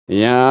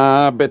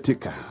ya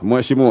betika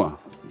Mheshimiwa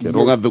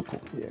Kiruga Thuku.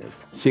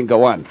 Singa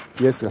one.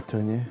 Yes,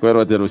 Gatonye.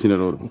 Kwero atero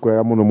cineruru.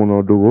 Kwega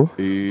muno ndugu.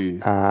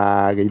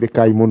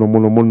 Geithikai muno.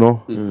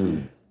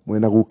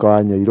 Mwena guka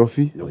wa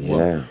Nyairobi.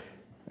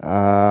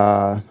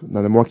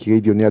 Na nemwaki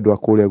geithio ni andu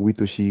akuria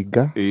gwitu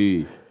Cinga.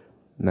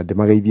 Na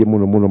ndemageithie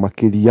muno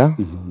makiria.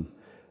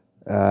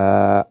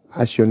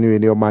 Acio niwe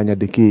nio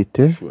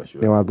manyandikite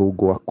ni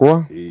wathungu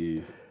akwa.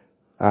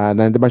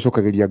 Na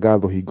ndimacokagiria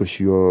ngatho hingo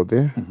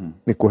ciothe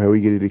ni kuheo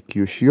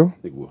igiririki ucio.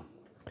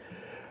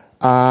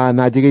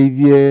 Na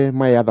njigeithie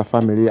my other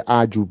family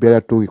a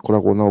Jubera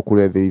tugikoragwo na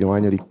okure thiri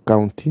wa Nyeri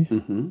County.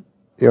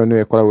 Iyo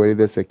niwe koragwo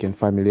the second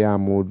family ya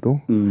mundu.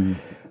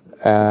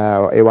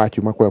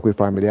 Ewakiuma kura kwi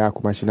family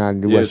yaku macina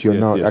ndi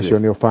acio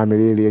nio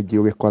family iri ngi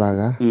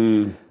ugikoraga.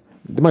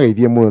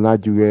 Ndimageithie muno na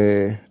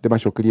njuge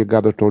ndimacokerie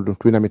ngatho tondu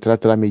twina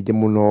mitaratara mingi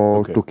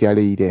muno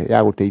tukiarire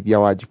ya guteithia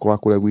Wanjiko wa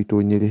kure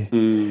gwitu Nyeri.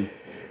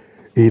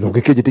 No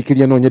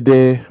ngikijitikiria no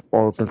nyende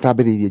o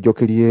tutambiririe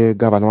njokerie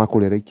gavana wa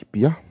kure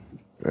Laikipia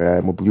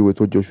muthuri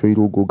wetu Joshua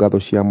Irungu ngatho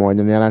cia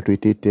mwanya ni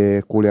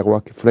aratwitite kuria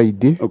gwake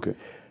Friday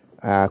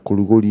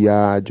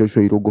kuruguria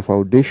Joshua Irungu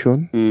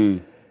Foundation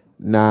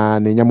na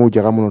ni nyamu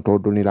njega muno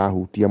tondu ni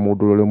rahutia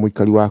mundu uri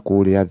muikari wa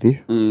kuria thi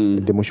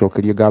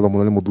ndimucokerie ngatho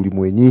muno ni muthuri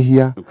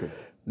mwenyihia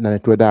na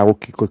netwenda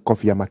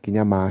gukikofia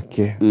makinya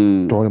make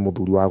tondu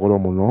muthuri wa goro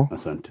muno.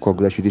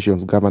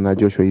 Congratulations Governor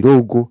Joshua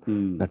Irungu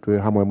na twe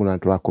hamwe muno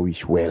turako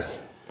wish well.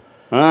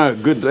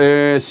 Good.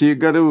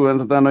 Cigaru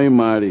antatano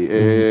imari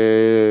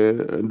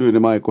ndu ni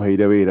mai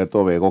kuheire wira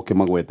to wega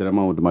ukimagwetera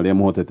maundu maria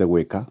muhotete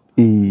gwika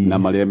na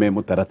maria me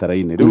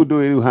mutaratara-ini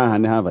riu haha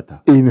ni havata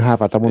ni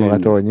havata muno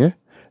Gatonye.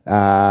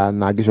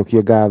 Na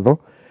ngicokie ngatho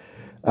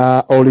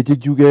o rigi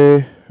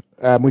njuge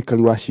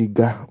muikari wa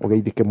Cinga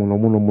ugeithike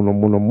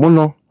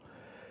muno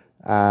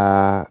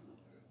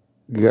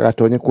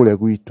Gatonye kule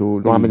gwitu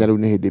no amenya riu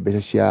ni hindi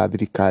mbeca cia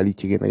thirikari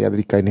kigena ya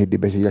thirikari ni hindi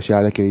mbeca cia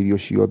ciarekereirio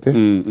ciothe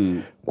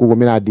kugo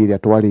miradi iria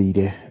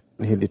twarire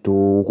ni hindi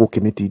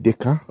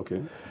tugukimitindika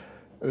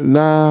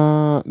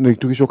na ni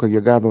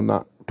tugicokagia ngatho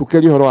na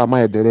tukeria horo wa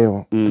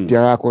maendeleo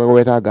tutiaga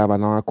kweta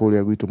gavana wa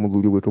kule gwitu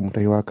muthuri gwitu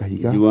Mutahi wa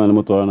Kahiga ni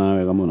mutwarana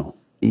wega muno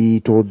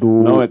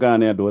tondu no weka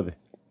ni andu othe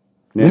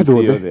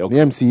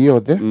ni MCA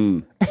othe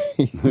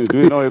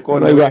no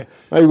ikona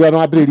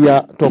no abriria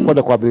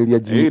tokwenda kwambiriria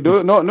ji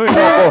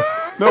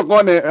no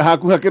kone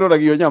hakuha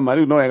kiroragio nyama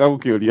riu no wega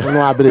gukiuria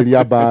no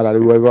abriria bara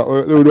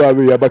riu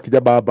abriria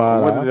bakinya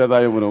bara mwendira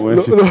thayo muno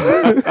mweci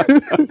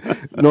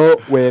no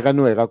wega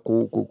no wega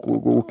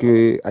ku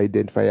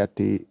identify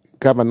ati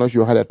kama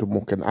cio haria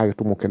tumuken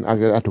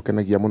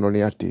atukenagia muno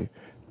ni ati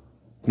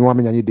ni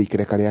wamenya ni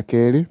ndikireka ria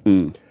keri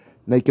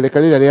na ikireka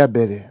ria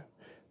mbere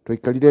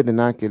twikarire thi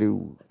nake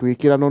riu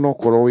twikira no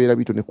korwo wira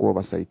bitu ni ku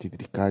oversight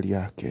thirikari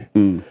yake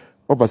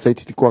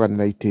oversight ti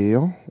kwaganira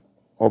itio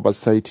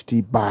oversight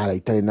ti bara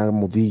itari na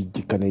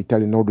muthingi kana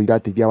itari na undu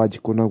irateithia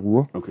Wanjiko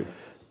naguo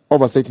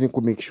oversight ni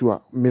ku make sure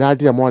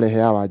miradi ya mwarehe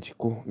ya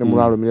Wanjiko ni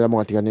murarumirira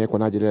mugatigania kwa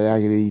na njira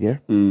yagiriire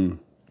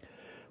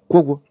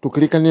koguo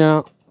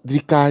tukirikania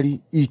thirikari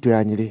itu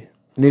ya Nyeri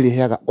ni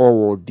riheaga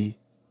award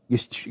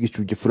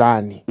gicunje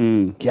fulani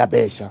kia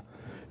mbeca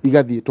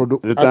igathi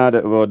tondu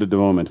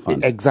development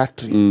fund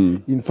exactly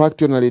in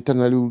fact na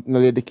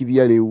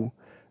rendekithia riu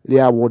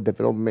ria world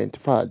development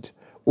fund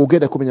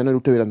ugenda kumenya na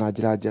rute wira na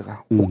njira njega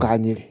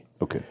ukanyiri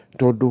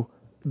tondu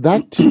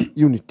that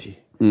unity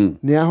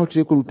ni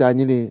ahotire kuruta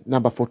Nyeri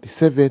number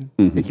 47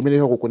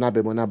 ikimereho guku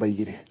namba 1 namba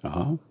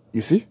 2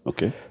 you see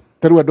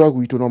taru andu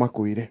agwitu no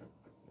makuire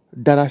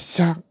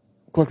darasha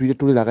twatwire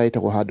turiraga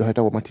itagwo handu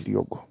hetagwo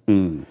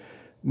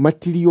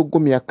Matiriongo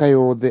miaka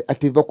yothe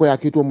ati thoko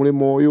yakitwo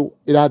murimo uyu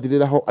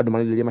irathirira ho andu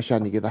maririria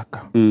macani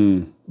githaka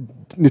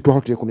ni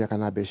twahotire kumiaka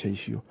na mbeca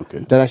icio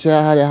darasha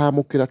ya haria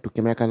hamukira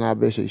tukimiaka na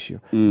mbeca icio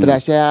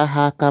darasha ya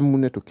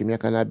hakamune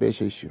tukimiaka na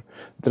mbeca icio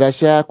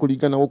darasha ya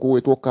kuringana guku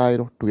gwitwo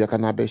Kairo tugiaka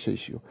na mbeca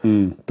icio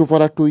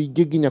tubara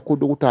tuingi nginya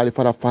kundu gutari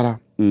barabara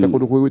ta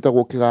kundu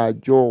gwitagwo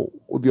Kiganjo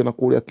uthio na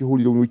kuria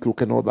Kihuri riu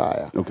wikiruke no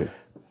thaya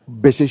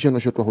mbeca icio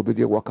nocio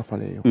twahuthirie gwaka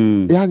bara iyo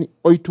yani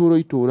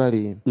oitura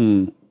ri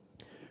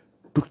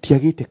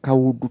tutiagite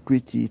kaundu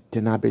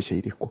twikite na mbeca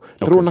iriku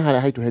turona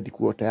haria haitu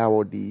headquarter ya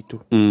wodi itu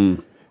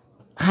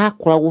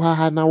hakoragwo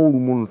haha na uru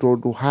muno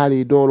tondu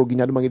hari ndoro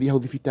nginya andu magithia hau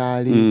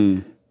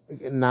thibitari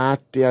na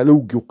atia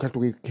riu ngiuka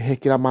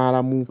tugihekera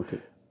maramu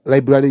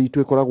library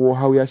itu ikoragwo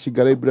hau ya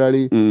Cinga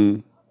library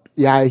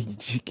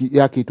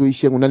ya kitu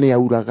icengu na ni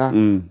yauraga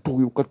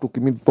tugiuka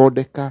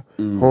tukimithondeka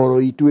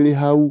horo itu iri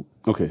hau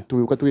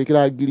tugiuka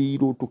tugikira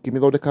ngiriru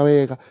tukimithondeka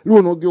wega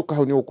riu no ngiuka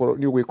hau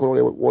ni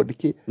ugwikorwo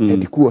wodi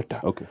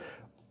headquarter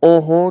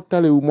oho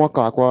tari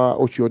mwaka wakwa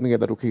ucio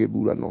nigetha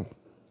tukigithurano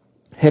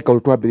heka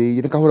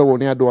utwambiririe nikahuragwo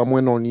ni andu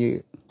amwe no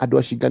ni andu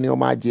a Cinga nio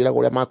manjira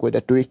uria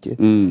makwenda twike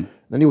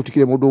na ni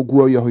utikire mundu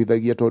nguo yo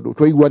hoithagia tondu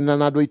twaiguana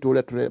na andu aitu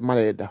uria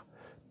marenda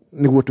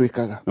niguo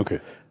twikaga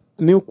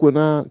ni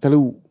ukuona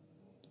tariu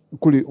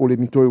kuri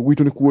urimi to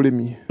gwitu ni ku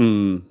urimi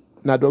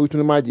na andu gwitu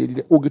ni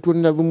manjirire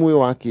ungituonera thumu uyu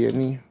wa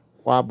kieni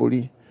wa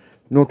mburi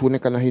no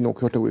tuonekana hino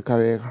ukihota gwika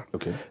wega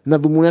na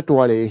thumu uria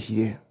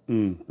twarehire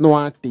no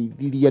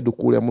ateithirie andu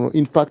kuria muno.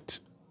 In fact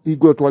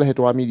igwe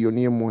twalehetwo wa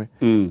milioni 1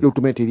 riu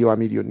tumeteithia wa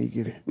milioni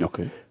 2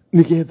 okay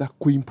nigetha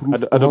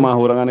ku-improve andu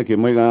mahuragana ki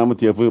moiga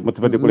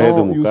mutibati kurehe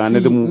thumu kana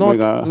nĩ thumu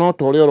moiga no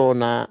tore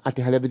urona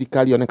ati haria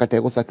thirikari oneka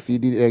te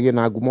gusucceed ege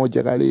na ngumo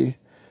njega ri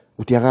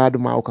gutiaga andu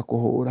mauka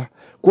kuhura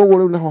koguo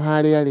riu naho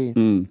haria ri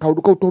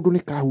kaundu kau tondu ni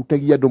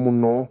kahutagia andu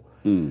muno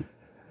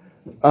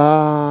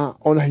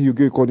ona hiyo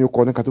ngiko ni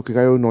ukoneka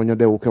tukigayo no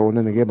nyende uke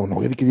ona nigetha no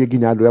githikirie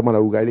nginya andu ya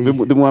marauga ri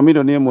thumu wa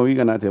milioni 1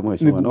 wigana atia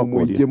mweciwa no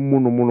kuria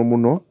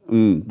muno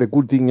the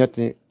good thing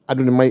ati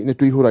andu ni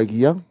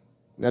tuihuragia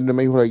andu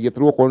maihuragia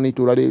turuo ko ni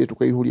itura riri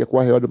tukaihuria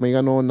kwa he andu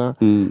maigana ona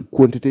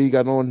quantity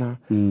igana ona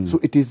so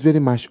it is very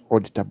much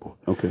auditable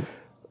okay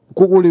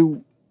koguo riu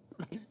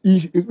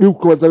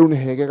kwanza riu ni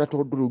hegega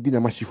tondu riu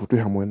nginya macibu twi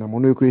hamwe namo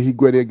ni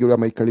kwihingwa iri ngi uria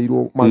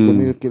maikarirwo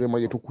magomire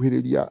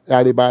magitukuhiriria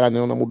yari bara ne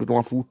ona mundu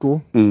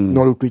twafutwo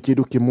no riu twi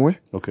kindu kimwe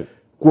okay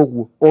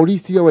koguo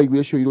orisi ya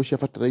waigure cio iro cia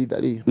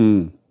fertilizer ri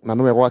na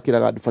no wega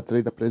wakiraga andu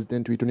fertilizer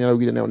president witu ni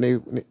araugire ne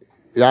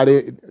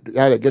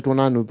yari getwo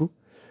na nuthu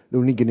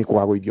riu ningi ni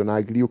kwagoithio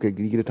na ngiri uke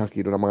ngiri igire ta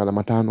kindu na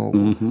 500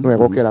 no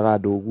wega ukiraga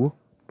andu uguo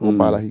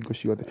tumbara hingo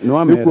ciothe no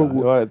amera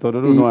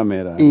tondu no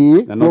amera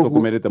na no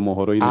tukumerete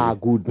mohoro-ini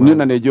ni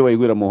na nejo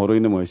waiguira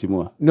mohoro-ini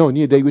mwecimwa no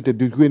ni ndaiguite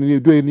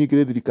ndwe ni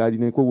ngire thirikari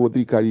ni koguo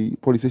thirikari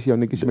police cia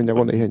ni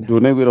ngicimenyaga na ihenya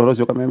ndune gwira horo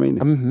cio kameme-ini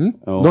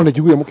no ne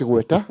jiguire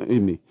mukigweta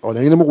ini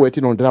ona ni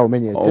mugweti no ndira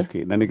umenyete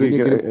okay na ni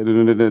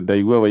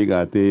ndaigua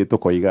waiga ati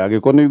tukoiga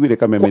giko ni igwire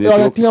kameme-ini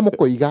cio tia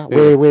mukoiga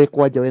we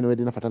kwanja we no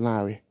ndi na bata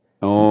nawe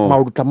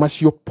maundu ta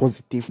macio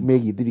positive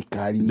megi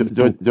thirikari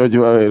George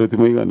wa ruti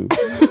muiganu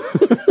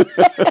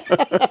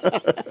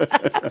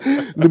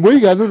ni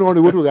muiganu no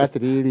ni gutu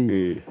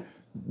gatiriri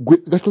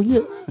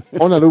gatonye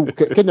ona ru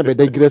Kenya be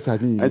digress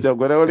ani acha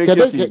gwara ore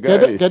kesiga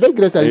keda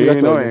digress ani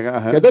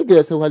keda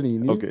digress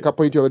hanini ka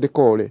point yo de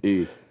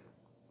kole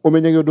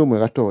umenyage undu mwe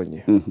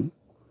gatonye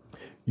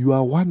you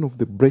are one of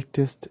the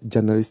brightest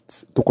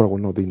journalists tukoragwo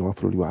no thini wa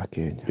bururi wa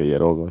Kenya ke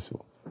yerogo so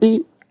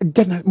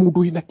jana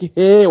mundu ina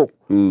kiheo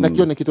na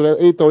kione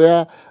kitore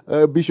itoria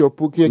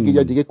bishop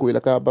kienginya jige kwira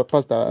ka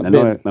pastor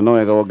na no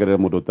wega wongerere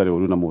mundu utari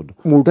uru na mundu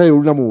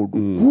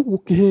kugu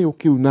kiheo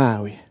kiu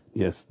nawe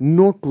yes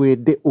no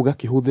twende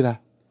ugakihuthira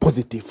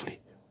positively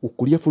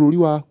ukuria bururi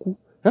waku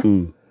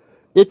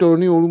ito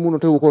ni uru muno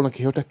tari gukorwo na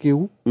kihota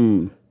kiu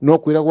no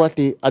kwira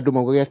gwati andu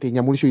maugaga ati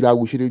nyamuri cio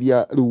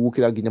iraguciriria riu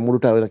gukira nginya mundu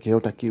tawe na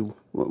kihota kiu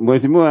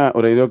mwecimwa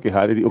uraire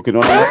ukihariri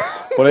ukinona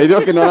uraire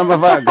ukinona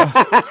mabanga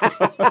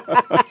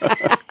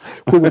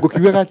kugu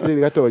kiuga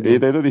gatiriri gatonye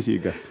ito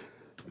thiciga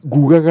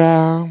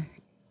ngugaga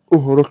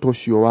uhoro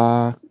tocio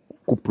wa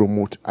ku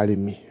promote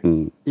arimi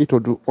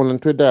ito ona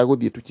twendaga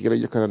guthie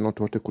tukigeragia kana no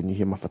tuhote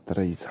kunyihia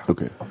mafertilizer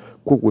okay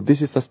kugu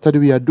this is a study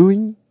we are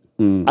doing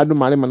andu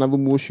mare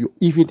manathumu ucio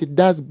if it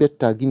does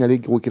better ginya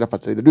ringi gwikira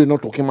fertilizer do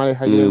not tukimare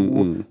higher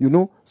you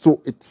know so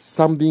it's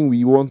something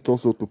we want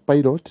also to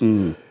pilot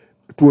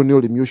tuone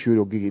urimi ucio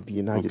uri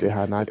ungigithie na njira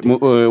hana ati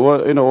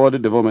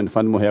what development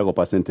fund muheago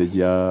percentage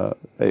ya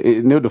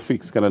ni undu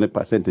fix kana ni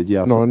percentage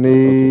ya no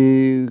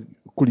ni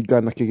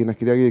kuringana kigina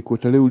kiria giko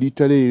ta riu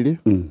rita riri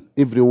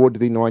every ward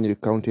thini wa Nyeri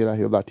county ira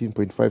heo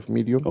 13.5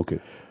 million okay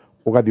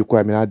ugathie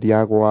kwa miradi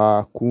ya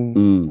gwaku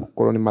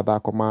ukorwo ni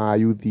mathako ma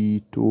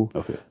youth tu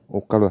okay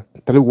ukarora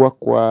ta riu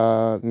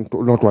gwakwa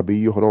no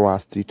twambirie uhoro wa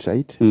street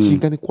right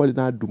cinga ni kwari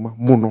na nduma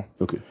muno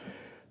okay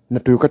na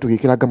tuyuka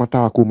tugikiranga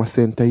matawa kuma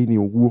center-ini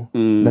uguo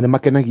na ni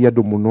makenagia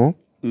andu muno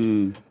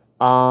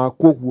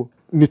koguo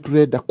ni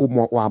turenda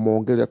kumwa wa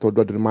mongerera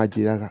tondu andu ni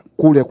manjiraga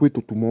kuria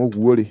kwitu tuma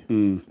uguo ri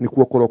ni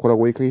kuo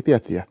korokora ikagite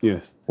atia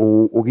yes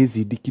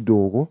ugizindi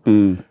kidogo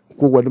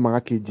koguo andu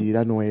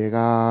magakinjira no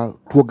wega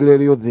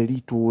tuongerere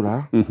utheri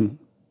tura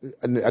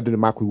andu ni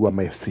makuigua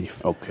my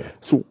safe okay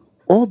so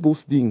all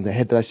those things the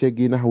headra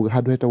shegina hau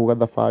handu heta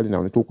gugathafari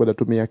na ni tukwenda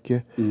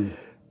tumiake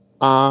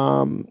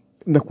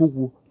na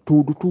koguo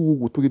tundu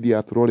tugu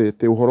tugithia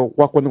turorete uhoro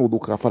wakwa ni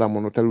guthuka bara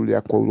muno tariu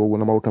ria kwauro uguo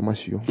na maruta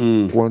macio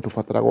kuona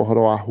tubataraga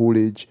uhoro wa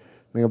haulage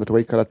nigetha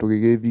tugaikara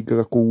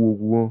tugigithingaga kuu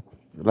uguo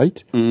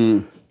right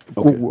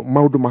koguo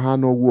maundu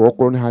mahana uguo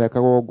okorwo ni haria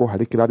kagongo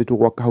hari kirathi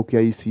tugwaka hau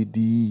kia ECD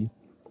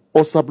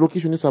o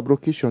sublocation is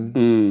sublocation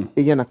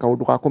igena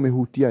kaundu ga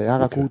kumihutia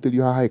yaga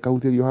kuhutirio haha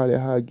ikahutirio haria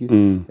hangi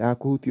ya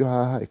kuhutio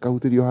haha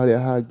ikahutirio haria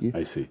hangi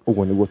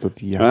uguo niguo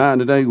tuthia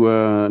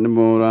ndaigua ni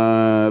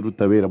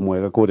muraruta wira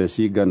mwega kuria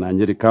Cinga na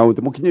Nyeri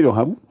county mukinyirio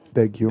hau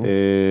thank you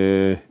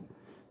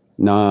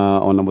na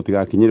ona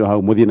mutigakinyirio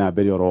hau muthie na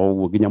mbere oro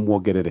uguo nginya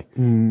muongerere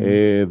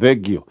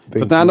thank you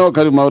tutano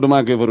kari maundu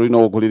make bururi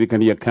no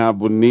kuririkania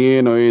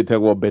kambuni no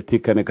itagwo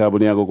Betika ni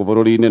kambuni ya guku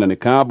bururi-ini na ni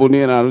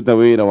kambuni na ruta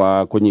wira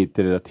wa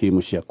kunyitirira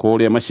timu cia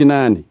kuria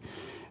mashinani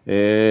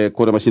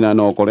kuria mashinani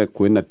no kore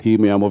kwina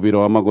timu ya muvira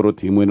wa maguru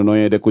timu ino no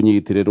yende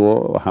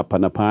kunyitirirwo hapa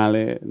na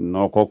pale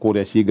no ko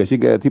kuria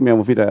Cinga timu ya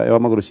muvira wa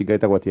maguru Cinga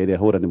itagwo ati area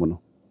hura ni muno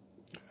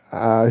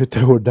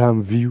Ĩtagwo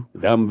Dam View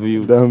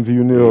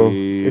nĩyo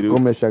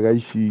ĩkomeshaga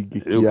ici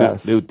ingĩ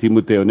kiasi. Rĩu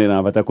timu ta ĩyo nĩ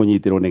ĩrabata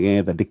kũnyitĩrwo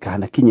nĩgetha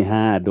ndĩkanakinye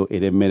handũ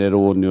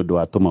ĩremererwo nĩ ũndũ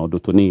wa tũmaũndũ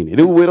tũnini.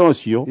 Rĩu wĩra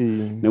ũcio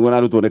nĩguo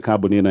narutwo nĩ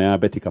kambuni ĩno ya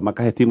Betika,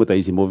 makahe timu ta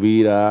ici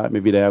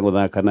mĩbira ya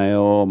gũthaka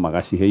nayo,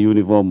 magacihe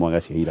uniform,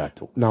 magacihe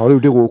iratũ. Na rĩu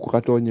ndĩ gũkũ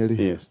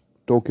Gatonye-rĩ,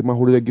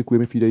 tũkĩmahũrĩre ngĩkuĩ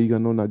mĩbira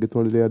igana ũna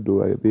ngĩtwarĩre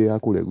andũ thĩ ya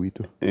kũrĩa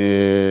gwitũ.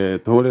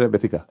 Tũhũrĩre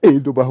Betika?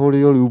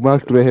 Ndũmahũrĩre rĩu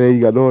matũrehere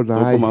igana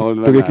ũna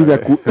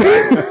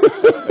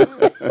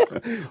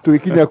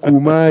tũgĩkinya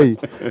kuma-ĩ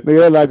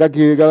nĩgetha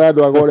ngakĩrĩkana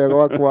andũ agorĩa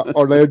gwakwa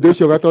ona ũndũ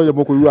ũcio Gatonye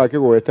mũkũi wake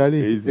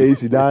gweta-rĩ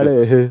ici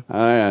ndarehe.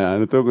 Aya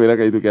nĩtũkwĩra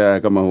kaitũ kĩa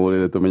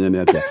kamahũrĩre tũmenye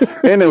nĩ atĩa.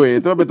 Anyway,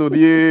 twambe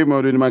tũthiĩ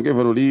maũndũ-inĩ ma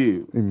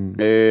kĩbũrũri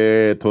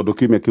tondũ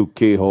kiumia kĩu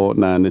kĩho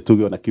na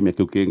nĩtuge ona kiumia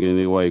kĩu kĩngĩ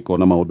nĩ gwagĩkorwo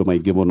na maũndũ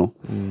maingĩ mũno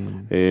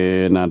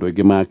na andũ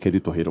aingĩ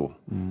makĩritũhĩrwo.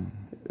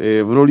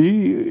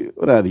 Bũrũri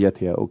ũrathiĩ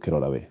atĩa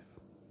ũkĩrora we?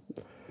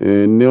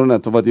 Nĩ ona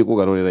tũbatiĩ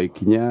kũgarũrĩra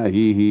ikinya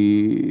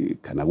hihi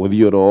kana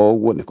gũthiĩ oro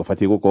ũguo nĩ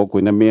kũbatiĩ gũkorwo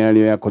kwĩna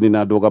mĩario ya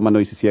kũnina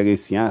ndũgamano ici cia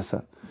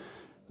gĩsiasa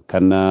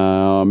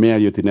kana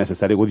mĩario ti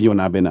necessary gũthiĩ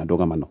na mbere na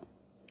ndũgamano?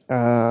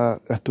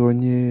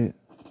 Gatonye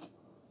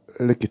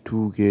reke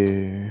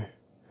tuge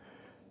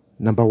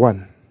number 1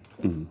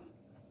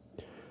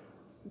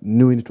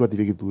 nĩũĩ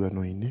nĩtwathire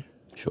gĩthurano-inĩ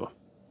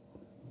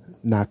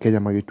na Kenya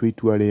magĩtua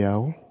itua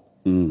rĩao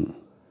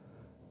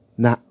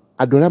na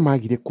andũ arĩa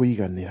magire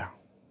kũiganĩra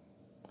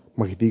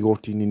magĩthiĩ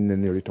igoti-inĩ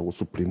inene rĩtagwo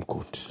Supreme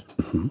Court.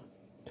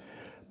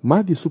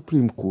 Mathiĩ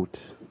Supreme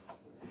Court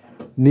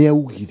nĩ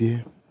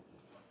augire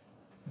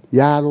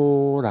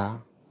yarora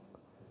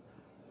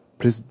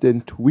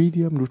President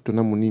William Ruto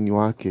na mũnini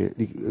wake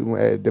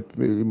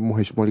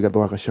Mheshimiwa Rigathi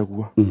wa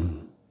Gachagua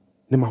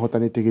nĩ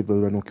mahotanĩte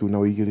gĩthurano kĩu na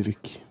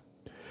ũigĩrĩrĩki.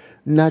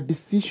 Na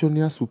decision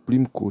ya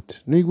Supreme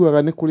Court nĩ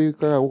iguaga nĩ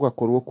kũrĩkaga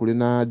gũgakorwo kũrĩ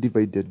na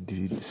divided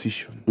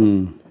decision.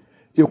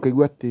 Ĩyo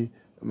kaigua atĩ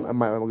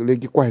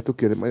rĩngĩ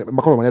kwahĩtũkio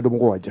makorwo marĩ andũ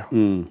mũgwanja.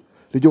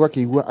 Rĩngĩ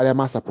ũgakĩigua arĩa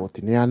ma support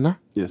nĩ ana,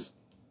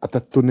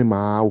 atatũ nĩ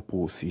ma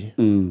oppose.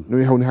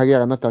 Nĩ hau nĩ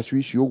hagĩaga na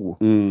tashwishi ũguo.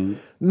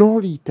 No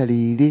rita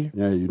rĩrĩ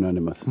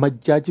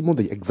majaji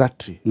mothe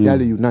exactly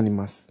yarĩ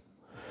unanimous.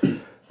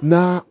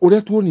 Na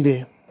ũrĩa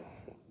tuonire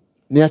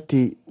nĩ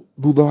atĩ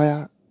thutha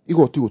wa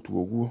igoti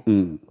gũtua ũguo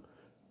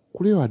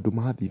kũrĩ andũ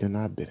mathire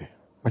na mbere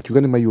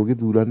makiuga nĩ maiywo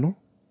gĩthurano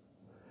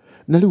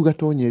na rĩu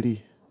Gatonye-rĩ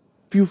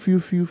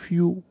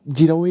fiu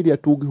njĩra ĩrĩa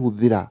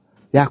tũngĩhũthĩra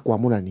ya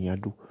kwamũrania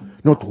andũ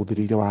no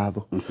tũhũthĩrĩire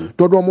watho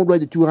tondũ mũndũ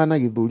aje na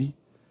gĩthũri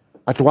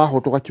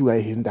atwahotwo gakiuga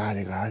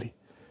ndarega-rĩ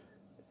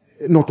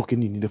no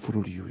tũkĩninire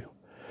bũrũri ũyũ.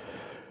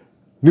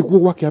 Nĩkuo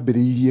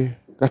gwakĩambĩrĩirie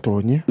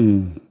Gatonye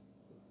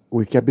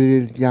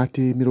gwĩkĩambĩrĩria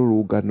atĩ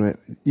mirurungano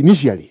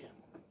initially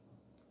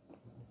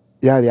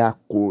yarĩ ya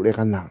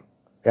kũregana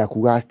ya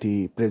kuga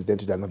atĩ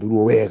president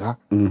ndanathurwo wega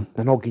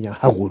na no nginya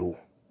hagũrwo.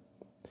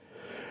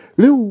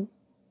 Rĩu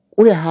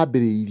ũrĩa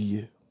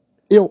hambĩrĩirie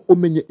ĩyo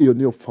ũmenye ĩyo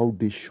nĩyo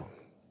foundation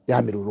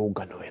ya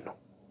mirurungano ĩno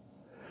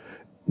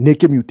nĩ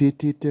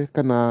kĩmutatĩte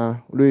kana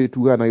rĩu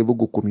tugaga na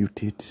gĩthũngũ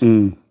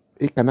commutate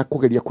kana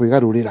kũgeria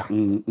kwĩgarũrĩra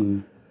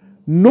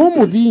no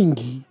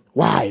mũthingi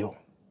wayo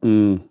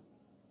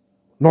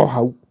no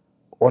hau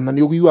ona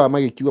nĩ ũguaga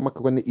magĩkiuga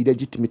makauga nĩ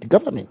illegitimate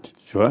government.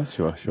 Sure.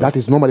 That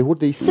is normally what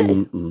they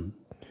say.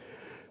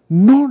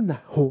 No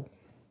naho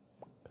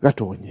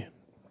Gatonye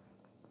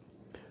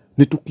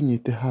nĩ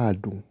tũkinyĩte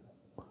handũ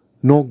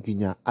no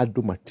nginya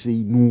andũ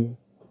matrainwo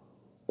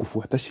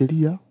kufuata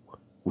sheria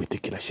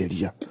gwĩtĩkĩra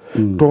sheria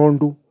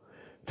tondũ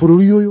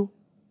bũrũri ũyũ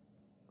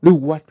rĩu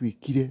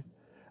gwatuĩkire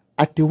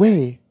atĩ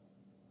we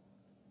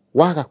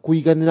waga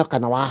kũiganĩra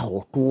kana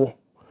wahotwo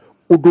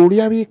ũndũ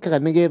ũrĩa wĩkaga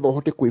nĩgetha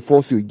ũhote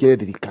kwĩforce ũingĩre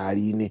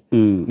thirikari-inĩ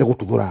nĩ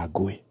gũtuthũra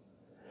ngũĩ.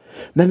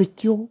 Na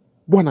nĩkĩo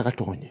bwana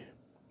Gatonye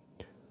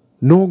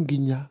no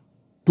nginya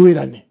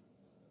twĩrane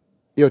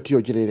ĩyo tiyo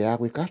njĩra ĩrĩa ya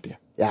gwĩka atĩa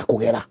ya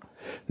kũgera.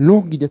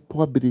 No nginya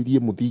twambĩrĩrie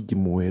mũthingi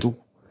mwerũ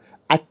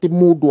atĩ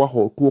mũndũ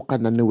ahotwo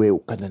kana nĩ weũ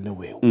kana nĩ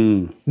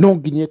weũ no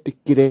nginya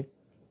etĩkĩre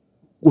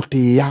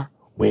gũtĩa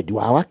wendi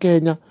wa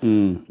Wakenya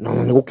na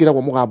nĩ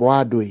gũkĩragwo mũgambo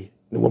wa andũ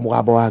nĩguo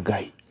mũgambo wa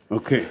Ngai.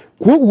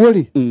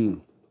 Kuoguo-rĩ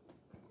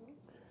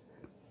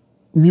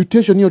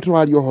mutation ĩyo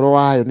tũraria ũhoro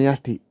wayo nĩ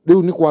atĩ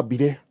rĩu nĩ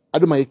kwambire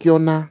andũ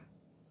magĩkĩona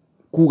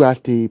kuga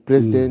atĩ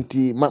president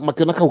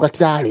makĩona kau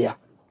gatirarĩa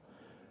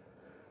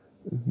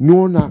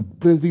nona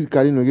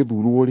thirikari ĩno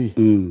ĩgĩthurwo-rĩ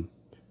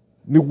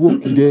nĩguo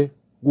kire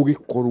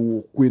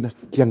gũgĩkorwo kwĩna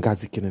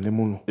kĩangazi kĩnene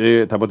mũno.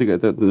 Tabatika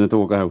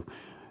nĩtũgũka hau.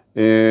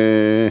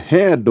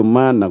 He andũ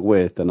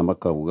managweta na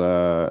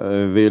makauga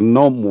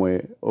thĩna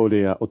ũmwe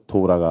ũrĩa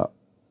ũtũraga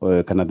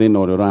kana thĩna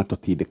ũrĩa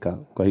ũratũtindĩka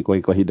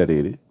kwa ihinda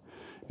rĩrĩ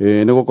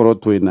nĩ gũkorwo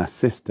twĩna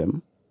system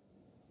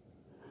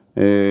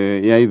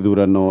ya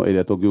ithurano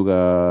ĩrĩa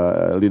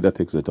tũngiuga leader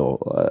takes it all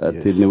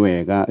atĩ nĩ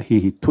wega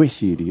hihi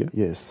twĩcirie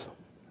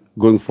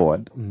going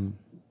forward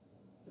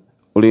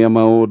ũrĩa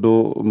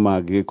maũndũ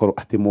mangĩkorwo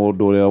atĩ mũndũ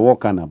ũrĩa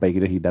woka namba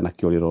igĩrĩ hinda na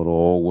kĩorĩro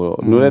ũguo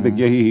nĩ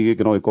ũretĩkia hihi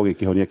gĩkĩ no gĩkorwo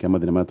gĩkĩhonia kĩa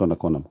mathĩna marĩa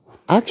twanakona.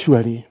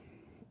 Actually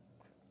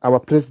our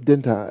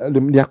president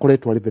ni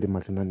akoretwo ari very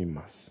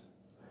magnanimous.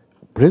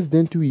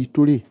 President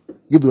witu ri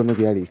githurano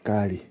gia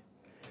rikari.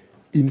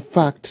 In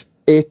fact,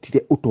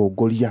 etire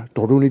utongoria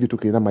tondu ni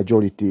tukina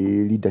majority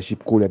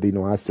leadership kule thini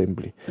wa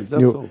assembly.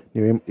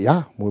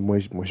 Ya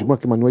mheshimiwa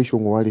Kimani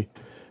Waishong'o wari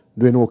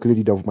ndwe no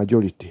leader of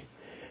majority.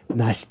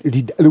 Na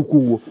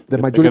the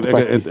majority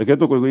party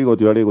keto ko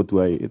igoti ari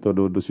gutua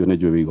tondu ndu cio ne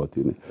njwe igoti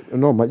ni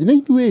no ma ni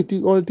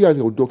ithuĩ o ti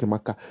ari undoke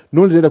maka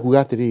no ndĩrenda kuga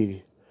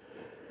atiriri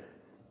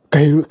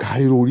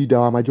kai leader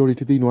wa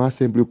majority thĩinĩ wa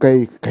assembly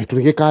kai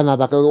tũrĩge kana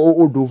thaka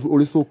ũndũ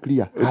ũrĩ so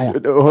clear haya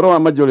horo wa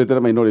majority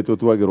na minority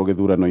tuagĩrwo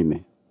gĩthurano-inĩ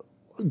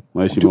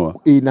mheshimiwa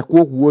na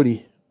kuoguo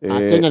ri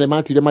Kenya nĩ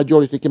matuire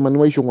majority Kimani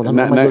Waishong'o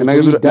na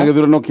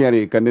gĩthurano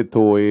kĩarĩka nĩ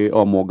tũĩ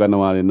o mũngano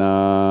warĩ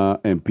na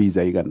MPs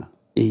aigana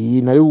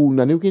na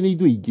rĩu kĩnĩ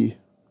ithuĩ ingĩ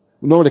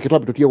no reke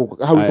twambe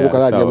tũtige hau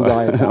tũgũkararia thutha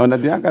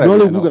wa no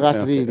rĩu ngugaga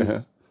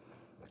atĩrĩrĩ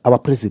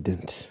our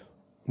president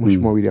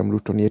Mheshimiwa William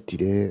Ruto nĩ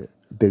etire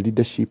the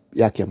leadership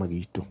ya kĩama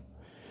gitu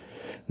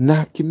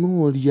na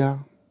akĩmoria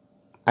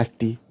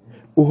atĩ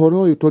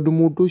ũhoro ũyũ tondũ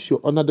mũndũ ũcio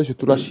ona ndũcio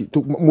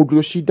mũndũ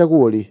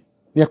ũcindagwo rĩ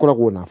nĩ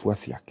akoragwo na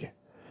afuasi yake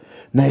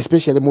na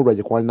especially mũndũ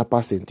angĩkorwo na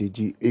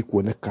percentage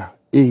ĩkuoneka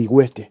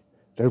ĩigwete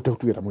rĩu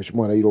tugira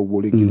Mheshimiwa Raila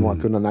ũguo rĩngĩ no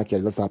akiona nake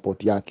na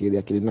support yake ĩrĩa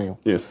akĩrĩ nayo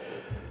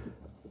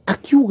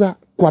akiuga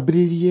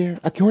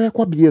akihoya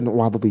kwambĩrĩria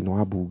watho thĩinĩ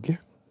wa mbunge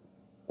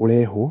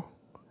ũrehwo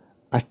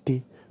atĩ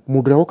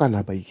mũndũ ũrĩa woka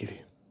namba igĩrĩ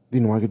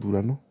thĩinĩ wa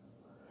gĩthurano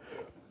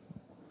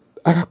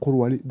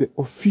agakorwo arĩ the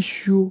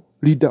official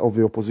leader of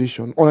the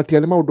opposition ona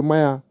tiarĩ maũndũ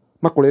maya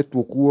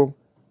makoretwo kuo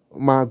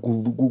ma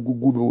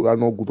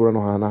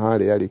guthurano hana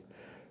harĩa rĩ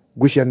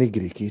ngwĩciria nĩ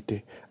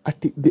ngĩrĩkĩte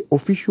atĩ the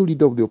official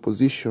leader of the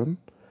opposition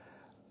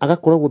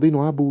agakoragwo thĩinĩ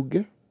wa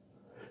mbunge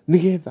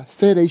nigetha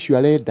cera icio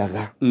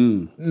arendaga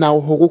na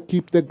oho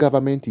keep the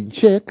government in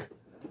check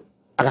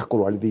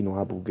agakorwo arĩ thĩinĩ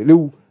wa mbunge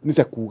rĩu nĩ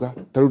ta kuga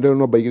ta rĩu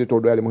no baigire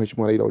tondu arĩ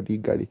Mheshimiwa Raila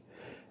Odinga rĩ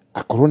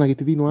akorwo na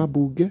gĩtĩ thĩinĩ wa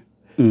mbunge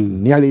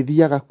nĩ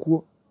arĩthiaga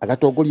kuo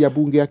agatongoria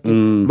mbunge yake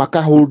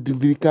makahold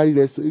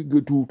thirikari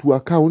to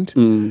account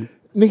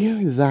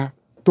nigetha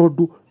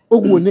tondu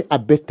uguo ni a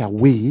better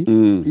way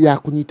ya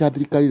kunyita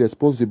thirikari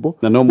responsible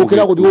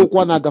ukira guthii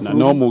kwananga bũrũri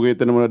no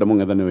mugite ni murenda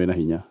mung'ethanĩro wĩna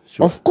hinya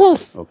of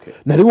course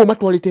na rĩu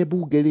matwarĩte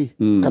mbunge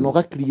rĩ kana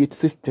ũga create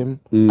system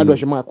andũ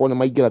acio magakorwo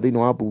maingĩra thĩinĩ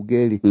wa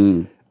mbunge rĩ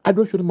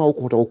andũ acio nĩ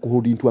magũkũhota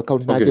gũkũhold into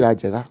account na njĩra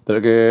njega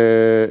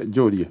tareke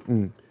njũrie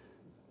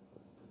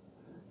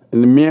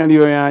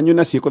mĩario yanyu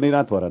na ciĩko nĩ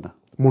iratwarana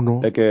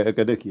muno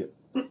ekedekia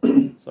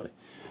sorry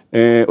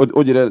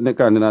ujire nĩ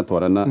kana nĩ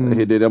iratwarana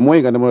hĩndĩ ĩrĩa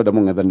mwiga nĩ murenda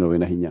mung'ethanĩro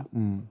wĩna hinya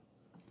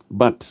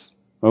but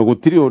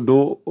gutiri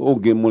undu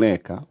ungi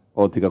mureka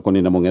o tiga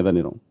konina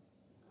mung'ethanĩro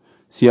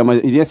ciama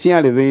iria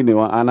ciarĩ thĩinĩ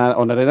wa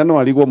ona rĩrĩa no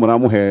arigwo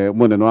mũramuhe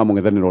mũnene wa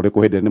mung'ethanĩro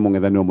ũrĩkũ hĩndĩ nĩ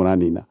mung'ethanĩro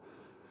mũranina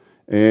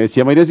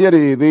ciama iria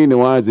ciarĩ thĩinĩ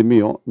wa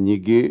Azimio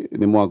nyingĩ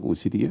nĩ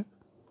mwagucirie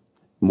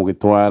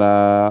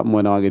mũgĩtwara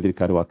mwena wa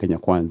gĩthirikari wa Kenya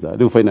Kwanza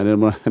rĩu finally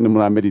nĩ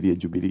mũrameririe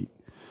Jubilee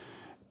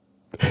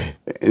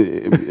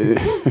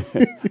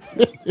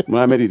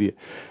mũrameririe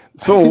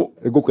so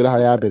ngũkwĩra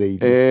harĩa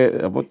yambĩrĩirie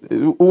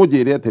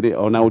ũnjĩre atĩrĩ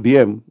ona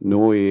ODM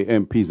nĩ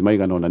MPs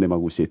maigana ona nĩ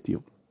magucĩtio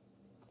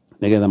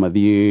nigetha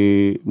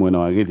mathiĩ mwena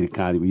wa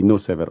gĩthirikari we know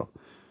several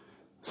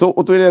so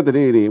ũtwĩre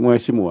atĩrĩrĩ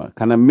mheshimiwa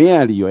kana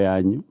mĩario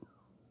yanyu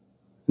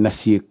na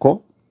ciĩko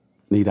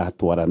nĩ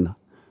iratwarana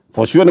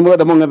for sure nĩ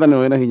mũrenda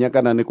mũng'ethanĩro wĩna hinya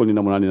kana nĩ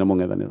kũnina mũranina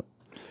mũng'ethanĩro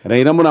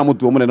Raila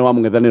mũramũtua mũnene wa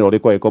mũng'ethanĩro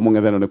ũrĩkũ eko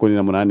mũng'ethanĩro nĩ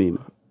kũnina mũranina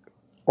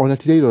ona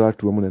ti Raila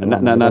ũratua mũnene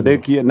na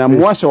ndekie na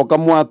mwacoka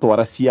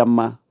mwatwara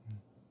ciama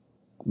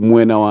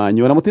mwena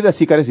wanyu na mutira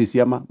cikare ci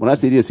ciama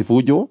mũracirie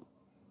cibunjwo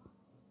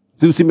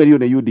ciu cimerio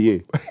nĩ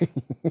UDA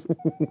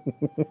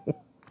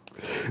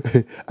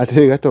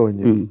atĩrĩ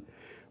gatonye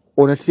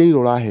ona ti Raila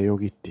ũraheo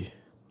gĩtĩ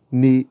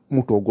ni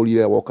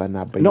mũtongoria woka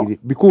namba igĩrĩ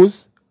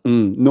because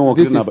no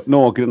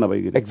okire namba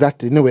igĩrĩ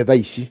exactly no we thaa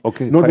ici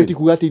no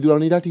ndĩtikuga atĩ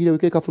ithurano iratigire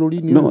wĩkĩka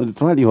bũrũri-inĩ no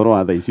tũrari horo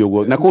wa thaa ici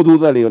ũguo na kũu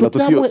thutha rĩo na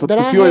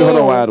tũtioĩ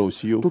horo wa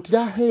rũciũ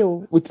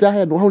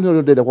gũtiraheo hau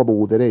nĩho ndĩrenda kwamba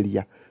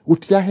gũthereria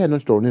gũtiraheanwo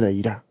tondũ nĩ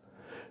Raila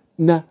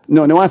na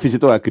no nĩ wabici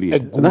twa create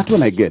that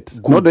one I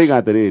get no ndoiga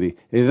atĩrĩrĩ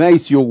thaa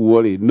ici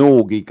ũguo rĩ no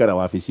ũngĩikara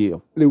wabici ĩyo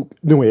rĩu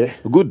nĩwe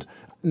good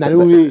na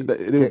rĩu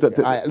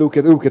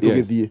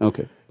tũgĩthiĩ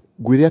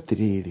ngwĩre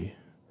atĩrĩrĩ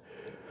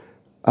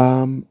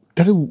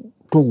ta rĩu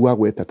tũgua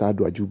gweta ta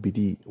andũ a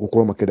Jubilee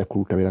gũkorwo makĩenda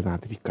kũruta wĩra na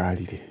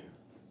thirikari rĩ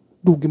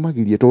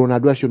ndũngĩmagirie tondũ na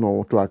andũ acio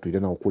no tũratũire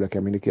na gũkũra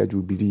kĩama-inĩ kĩa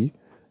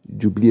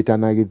Jubilee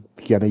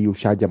tanagĩkĩa na iyo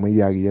canjama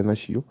iria agire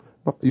nacio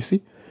you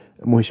see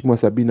Mheshimiwa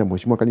Sabina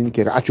Mheshimiwa Kanini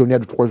Kega acio nĩ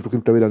andũ tũkorwo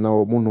tũkĩruta wĩra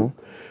nao mũno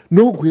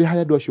no ngwĩre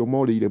harĩa andũ acio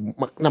morĩire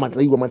na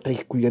mataraigua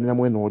matakũiganĩra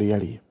mwena ũrĩa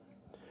rĩ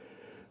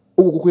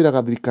ũguo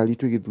gũkwĩraga thirikari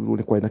itũ ĩgĩthurwo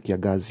nĩ kwarĩ na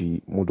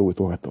kĩangazi mũndũ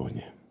gwĩtwo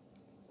Gatonye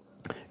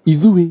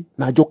ithuĩ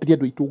na njokeria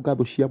andũ aitũ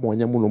ngatho cia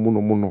mwanya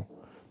mũno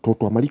tondũ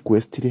twama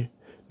requestire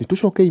nĩ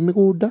tũcokei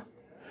mĩgũnda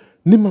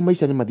nĩ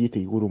maica nĩ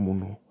mathiĩte igũrũ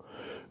mũno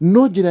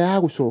no njĩra ya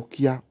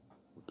gũcokia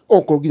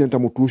okorwo nginya ta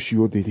mũtu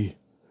ũcio thĩ rĩ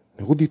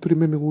nĩ gũthiĩ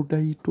tũrĩme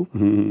mĩgũnda itũ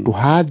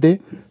tũhande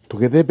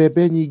tũgethe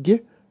mbembe nyingĩ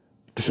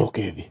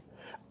tucoke thi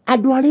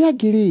andu aria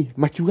angiri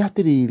makiuga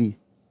atiriri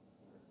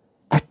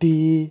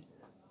ati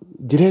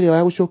njira ĩrĩa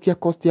ya gucokia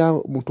cost ya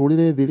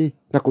muturire thi ri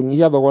na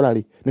kunyihia thogora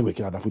ri ni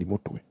gwikira thaburi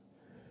mutwe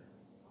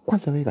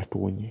kwanza wega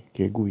tuonye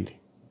kengwire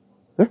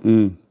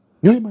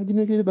Nyo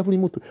imagine kile thaburi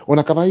mutwe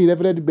ona kavai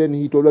Reverend Ben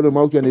hito ndo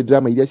maukia ni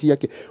drama iria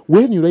ciake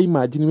we ni ura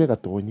imagine wega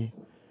tuonye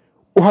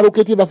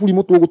uharuketie thaburi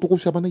mutwe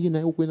gutukucabanagia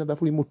na ukwina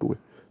thaburi mutwe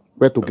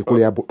we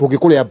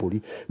tungikuria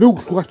mburi riu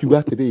tugakiuga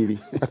atiriri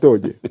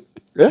atonye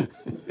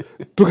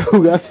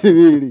tukauga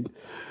atiriri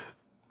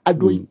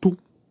andu aitu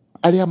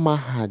aria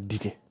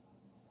mahandire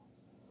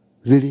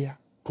riria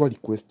twa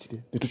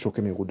requestire ni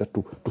tucoke migunda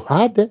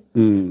tuhande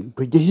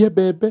tuingihie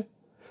bebe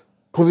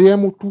tuthie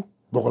mutu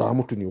thogora wa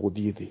mutu ni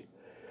uguthie thi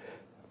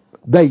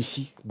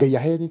thaici ngai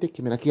aheanite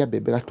kimera kia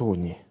bebe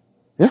gatonye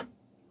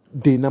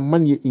ndina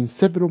manie in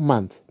several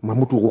months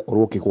mamutu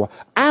gukorwo kigwa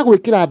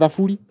agwikira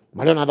thaburi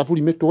maria na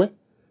thaburi mitwe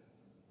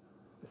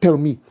tell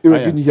me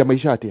iwe nginyia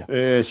maisha atia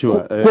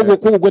sure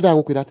kogo gwenda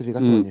gukwira atiri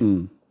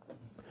gatonye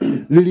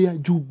lilia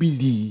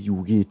Jubilee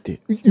yugite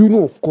you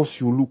know of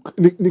course you look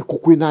ni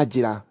kukwina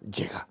njira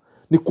njega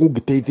ni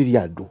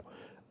kungiteithiria andu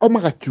o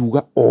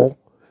magakiuga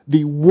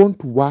they want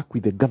to work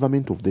with the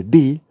government of the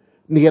day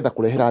nigetha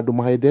kurehera andu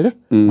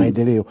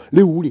maendeleo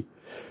riu ri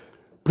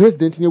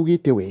president ni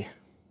ugite we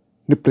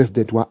ni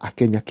president wa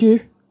Kenya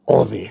ke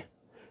othe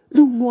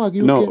riu no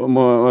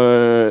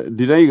agiuke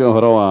diraiga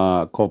uhoro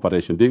wa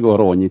cooperation diga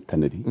uhoro wa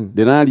nyitaniri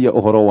dinaria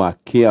uhoro wa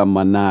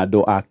kiama na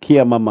andu a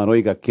kiama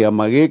maroiga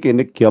kiama giki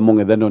ni kia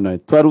mung'ethaniro na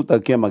twaruta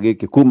kiama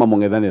giki kuma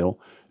mung'ethaniro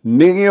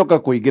nigioka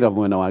kuingira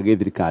mwena wa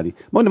githirikari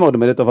mau ni maundu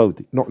mere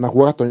tofauti no na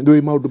kuaga to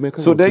ndui maundu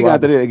meka so ndaiga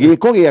atirire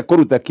giko gia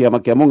kuruta kiama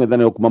kia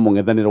mung'ethaniro kuma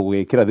mung'ethaniro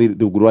gugikira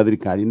rungu rwa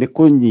thirikari ni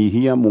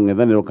kunyihia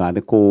mung'ethaniro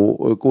kandi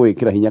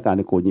kuwikira hinya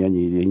kandi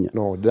kunyihanyiria hinya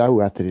no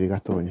ndauga atirire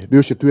gatonye ndi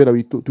ucio twira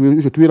witu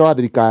ucio twira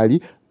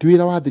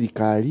wa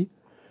thirikari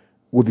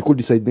guthi ku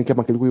decide ni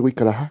kiama kiriku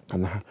guikara ha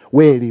kana ha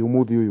weri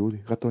umuthi uyu ri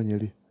gatonye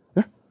ri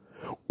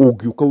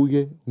ungiuka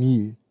uge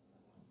ni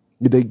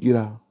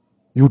ngidaingira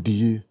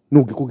UDA no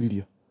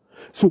ngikugiria.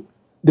 So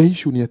the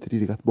issue ni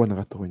atiriri bwana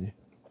gatonye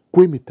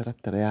kwi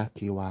mitaratara ya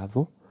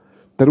kiwatho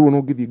tariu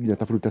no ngithi nginya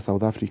tafuruta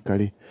South Africa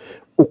ri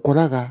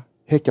ukoraga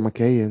he kiama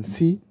kia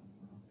ANC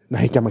na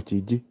he kiama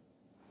kingi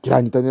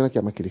kiranyitanira na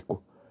kiama kiriku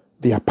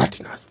they are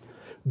partners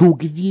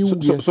ndungithie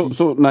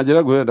so na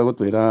njira gwenda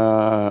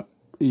gutwira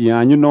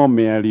yanyu no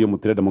meario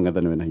mutirenda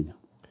mung'ethaniro na hinya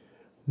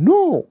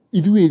no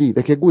ithuiri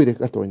reke ngwire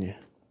gatonye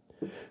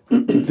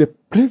the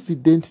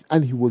president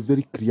and he was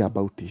very clear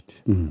about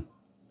it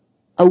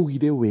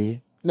augire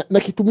we na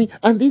kitumi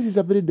and this is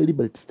a very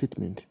deliberate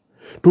statement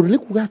turile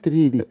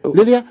kugatiriri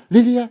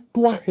lilia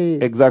twahe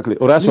exactly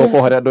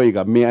uracoko haria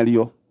ndoiga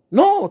meario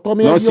no to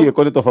meario no sie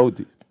kone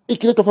tofauti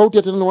ikire tofauti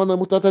atena no wana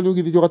mutatani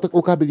ugithio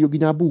ukabilio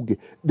ginya bunge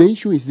the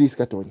issue is this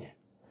gatonye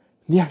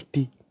ni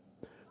ati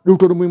riu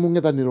tondu mwi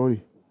mung'ethaniro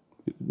ri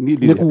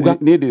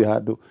ni ndi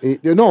handu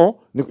no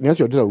ni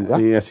acio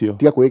ndirauga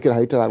tiga kwikira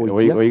haitara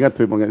gwikia oiga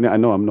twi mung'ethaniro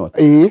no I'm not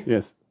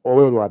yes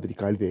owe ro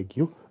athirikari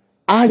thengio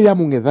aria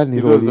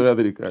mung'ethaniro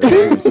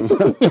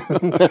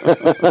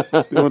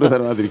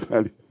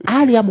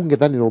aria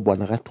mung'ethaniro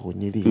bwana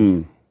gatonye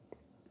ri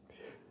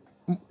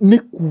ni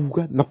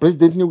kuga na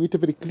president ni ugite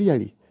very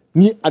clearly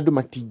ni andu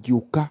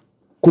matingiuka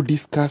ku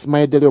discuss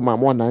maendeleo ma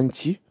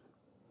mwananchi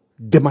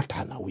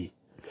dematana we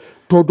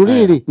tondu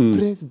riri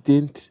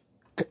president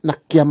na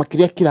kiama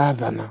kiria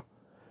kirathana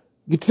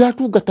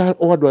gitiratungata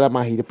o andu aria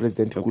mahire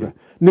president kura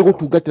ni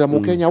gutungatira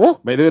mukenya wo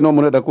by the way no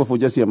murenda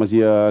kufunja ciama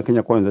cia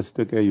Kenya Kwanza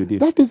citweke UD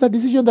that is a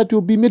decision that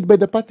will be made by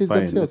the parties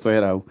themselves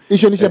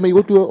icio ni ciama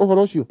igutu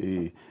ohoro ucio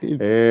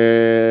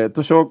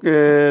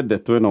tucoke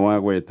ndeto ino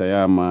wa gweta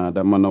ya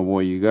maandamano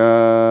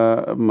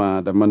boiga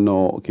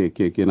maandamano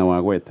kina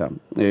wa gweta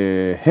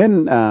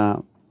hena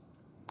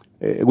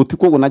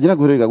gutikugo na njira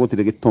gwiriga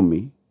gutire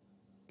gitumi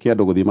kia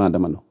andu guthii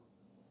maandamano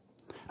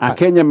a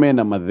Kenya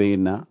mena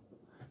mathina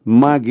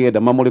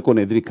magenda mamuriko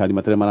ne thirikari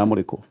matare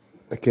maramuriko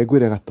reke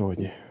ngwire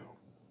gatonye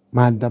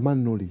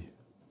maandamano ri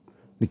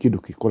ni kindu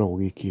gikoragwo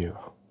gikiega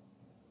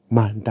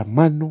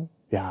maandamano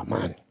ya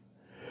amani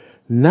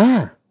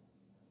na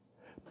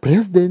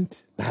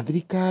president na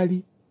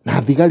thirikari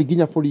na thigari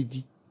ginya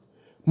borithi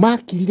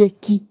makirire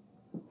ki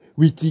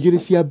wiki igiri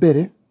cia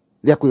mbere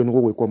ria kuyo ni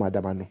gugwikwo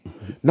maandamano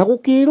na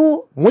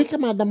gukirwo mwike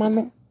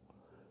maandamano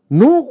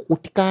no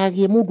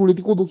utikagie mundu uri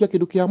guthukia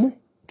kindu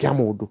kia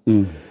mundu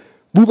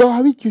thutha wa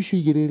wiki ucio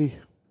igiri ri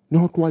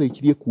no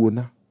twarikirie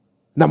kuona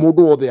na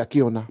mundu wothe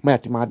akiona maya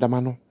ti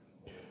maandamano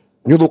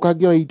ni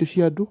uthukangia wa indo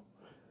cia andu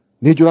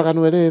ni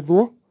njuragano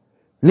erethwo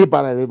ni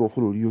bara erethwo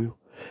bururi uyu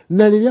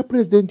na riria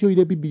president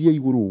oire bibilia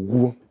iguru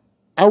uguo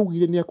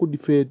augire ni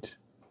akudefend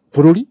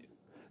bururi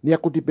ni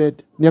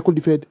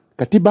akudefend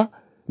katiba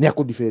ni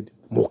akudefend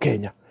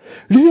mukenya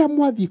riria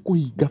mwathi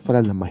kuhinga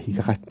bara na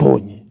mahiga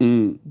gatonye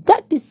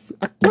that is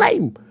a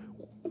crime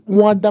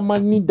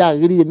mwandamani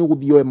ndagirire ni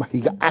guthioe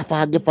mahiga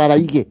afange bara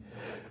ige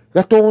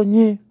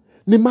gatonye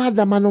ni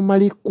maandamano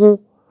mariku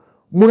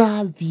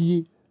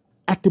murathie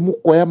ati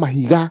mukoya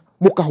mahiga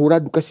mukahura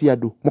duka cia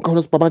andu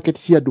mukahura supermarket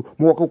cia andu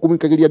muka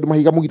kumikagiria andu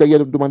mahiga mugitagia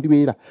andu manthi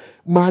wira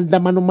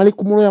maandamano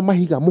mariku muroya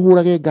mahiga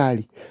muhurage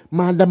ngari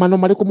maandamano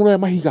mariku muroya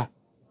mahiga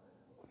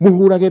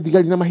muhurage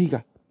thigari na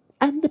mahiga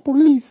and the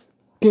police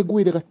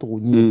kegwire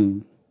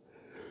gatonyi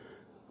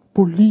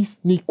police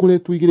ni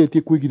ikoretwo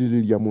igeretie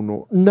kwigiriria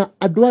muno na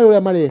andu ayo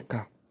ya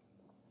mareka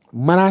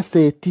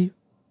maraseti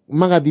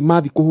magathi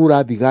mathi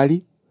kuhura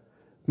thigari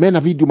mena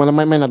video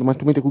mena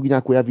matumite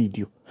kuginya kuya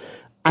video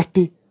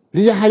ati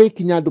riria hari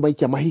kinya andu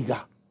maikia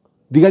mahiga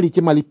thigari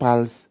kimali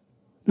pulse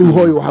riu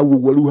hoyo hau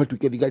uguo riu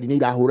hatuike thigari ni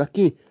irahura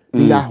ki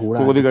ni irahura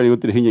kuko thigari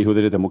gutiri hinya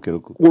ihuthirite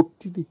mukiruku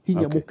gutiri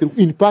hinya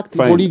mukiruku in fact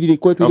borithi ni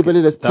kwetu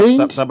very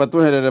strange sabatu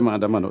herere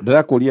maandamano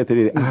ndirakuria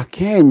atiriri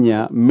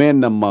Kenya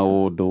mena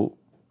maundu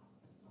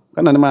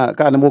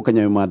kana ni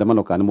mukenya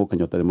maandamano kana ni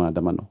mukenya utari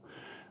maandamano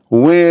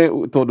we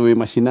tondu we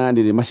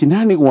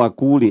mashinani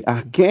gwakuri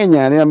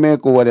Kenya aria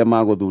meko aria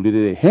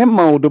maguthurire he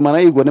maundu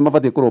maraigwa ni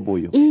mabati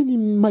kuromboyo ni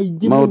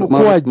maingi muno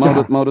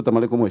kwaja maundu ta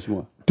mariko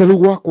mweshimwa taru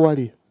gwakwa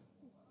ri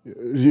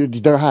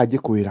ndidaga haje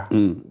kwira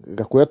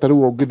ngakwira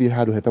taru ongithi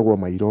handu hetagwo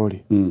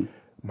mairori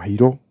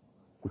mairo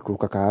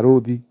gwikuruka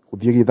karuthi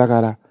uthie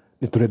githagara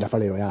ni turenda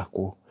bara yo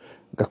yako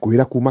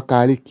ngakwira kuma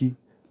kariki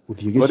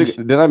uthie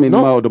gici there mean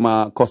maundu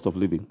ma cost of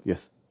living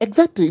yes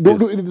exactly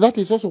that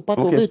is also part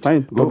of it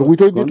but we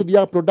told you to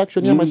the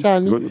production ya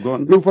mashani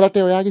lu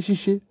furateo ya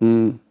gishishi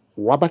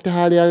wabate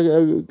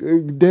haria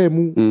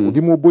demu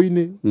uthimo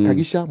boine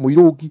kagisha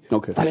muirogi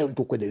bara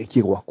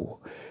ntukwenderekie gwako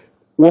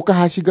woka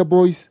hashiga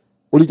boys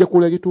ulija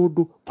kuria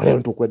gitundu bara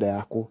ntukwenda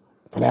yako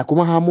bara yako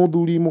maha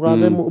muthuri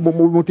mugathe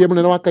mutie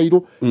munene wa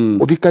Kairo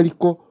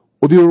uthikariko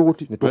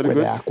uthiuruguti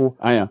nitukwenda yako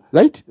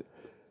right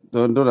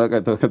ndora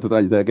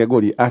katutanyita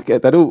kegori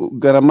taru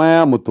garama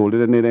ya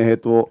muturire ni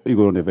rehetwo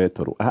iguru ni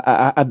vetoro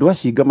andu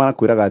acinga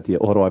marakwiraga atie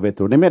uhoro wa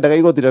vetoro ni mendaga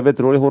igoti ria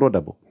vetoro ri horo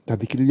dabo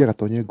tathikiriria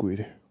gatonye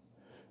ngwire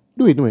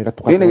ndui no wega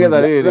tukana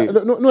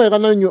no wega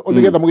nanyo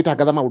nigetha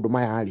mugitangatha maundu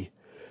maya ari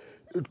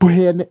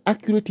tuheane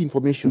accurate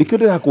information nikyo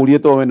ndirakurie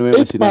to we niwe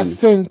macinani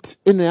 8%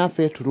 ino ya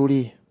vetoro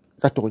ri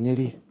gatonye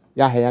ri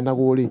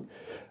yaheanagwo ri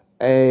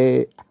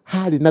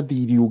hari na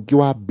thiri ungi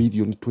wa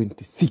billion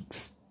 26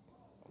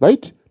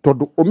 right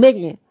tondu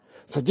umenye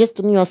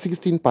suggestion ya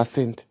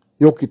 16%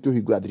 yokitwe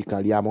hingo ya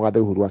thirikari ya mugathe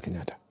Uhuru wa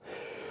Kenyatta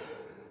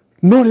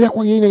no ria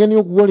kwa yine gani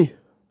uguo ri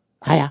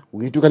haya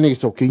ugituka ni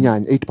gicoke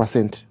inyanya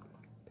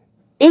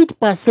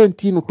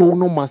 8% ino to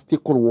no must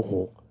ikorwo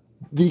ho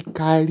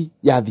thirikari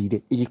ya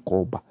thire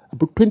igikomba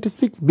about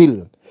 26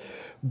 billion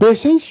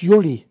beca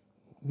icio ri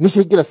ni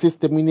cingira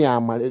system ini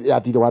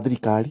ya thire wa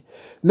thirikari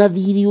na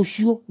thiri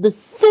ucio the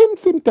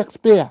same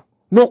taxpayer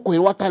no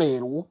kwirwa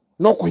karerwo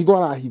no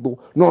kuhithwa hitho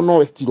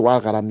no estiro wa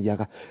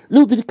garamiaga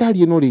riu thirikari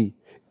ino ri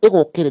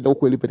igokere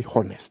ndokweli very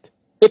honest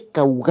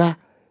ikauga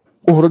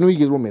uhoro ni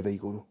wigirirwo metha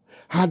iguru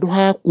handu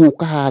ha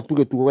kuka ha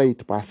tugetuga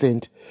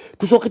 8%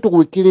 tucoke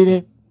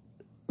tugwikirire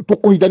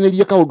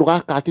tukuhithanirie kaundu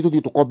gaka ati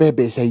tuthie tukombe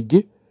mbeca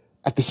ingi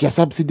ati cia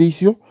subsidy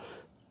icio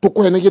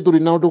tukuhenagie turi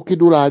na undu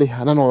kindu rari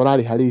hana no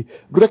rari hari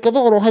ndureke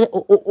thogoro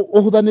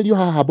uhuthanirio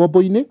haha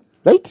bombo-ini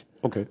right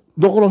okay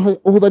thogoro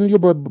uhuthanirio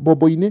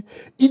bombo-ini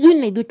ithui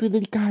na ithui twi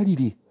thirikari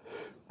ri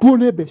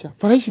tuone mbeca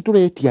bara ici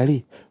turetia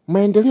ri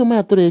maendeleo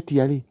maya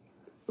turetia ri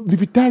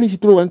thibitari ici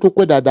turoga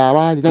nitukwenda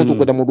ndawa ri na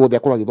tukwenda mundu othe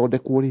akorwo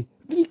agithondekwo ri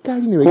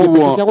thirikari ni wege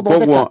mbeca cia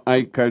guthondeka koguo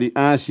aikari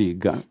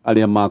acinga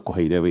aria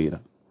makuheire wira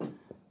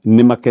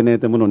ni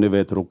makenete muno ni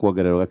vetoro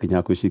kuongererwo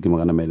gakinya ku ciringi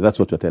 200 that's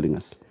what you're telling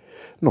us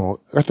no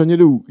gatonye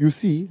riu you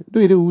see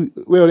ndui riu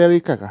we uria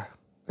wikaga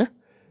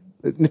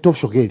ni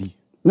tocogeri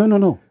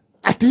no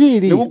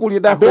atiriri ni gukuria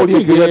ndakuria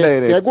kiria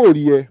direct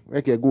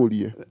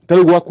kegurie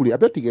tari gwakuria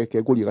abetige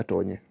kegurie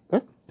gatonye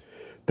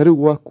tari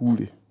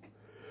gwakuri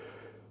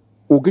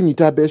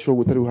unginyita mbeca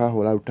uguo tari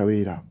haho raruta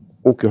wira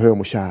ukiheo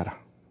mushara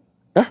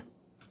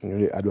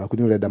ni andu aku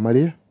ni urenda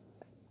marie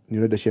ni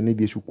urenda ciana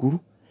ithie cukuru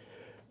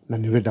na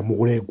ni urenda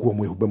mugure nguo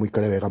mwihumbe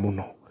muikare wega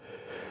muno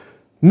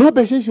no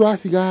mbeca icio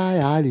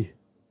acigaya ri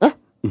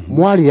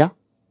mwaria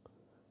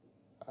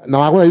na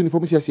wagura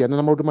uniform cia ciana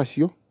na maundu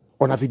macio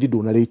ona vidi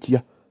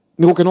ndunarikia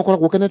ni gukena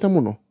ukoragwo ukenete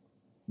muno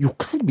you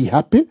can't be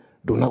happy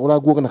ndunagura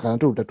nguo na kana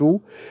turuta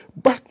tu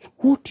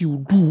but what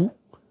you do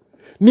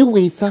ni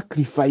we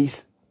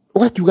sacrifice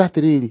ugakiuga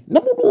atiriri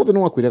na mundu wothe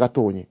no akwire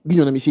gatonye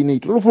nginya na micini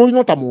itu bũrũri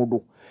no ta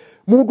mundu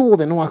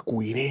wothe no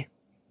akwire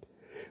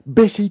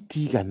mbeca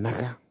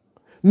itiganaga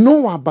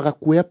no wambaga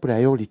kuoya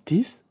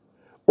priorities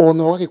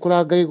ona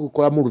wagikora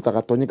gukora mundu ta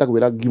gatonye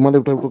kagwira ngiuma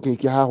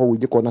tukikia haho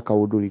wije kona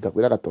kaundu ringa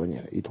kwira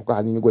gatonye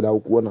ituka ni ngwenda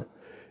gukuona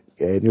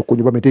ni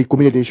ukunyumba mete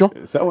 10 ndisho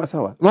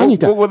sawa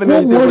mwanyita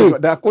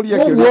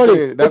ndakuria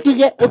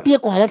utige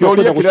kuharaka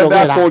kwenda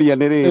gucogera ndakuria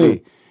ni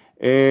riri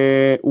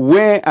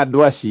we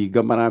andu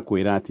acinga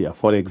marakwira atia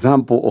for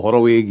example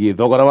uhoro wigie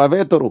thogora wa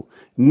vetoro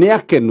ni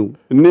akenu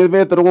ni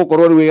vetoro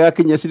gukorwo ri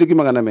gakinya ciringi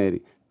 200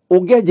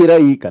 ungenjira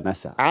ii kana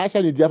sa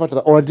acha ni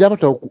ndiabatara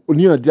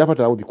niyo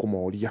ndiabatara uthi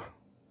kumoria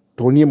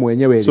tonie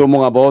mwenyewe so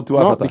mugamba otu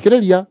wa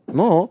bata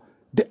no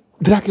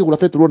ndirakigura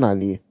vetoro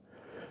nanie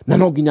na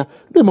no nginya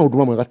ndi maundu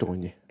mamwe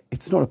gatonye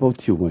It's not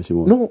about you,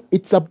 Mwashimo. No,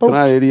 it's about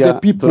the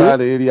people.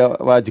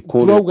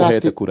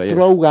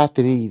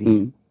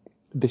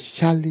 The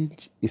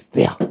challenge is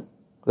there.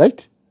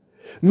 Right?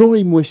 No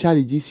imwe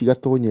challenge isi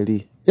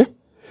gatonyeri. Yeah?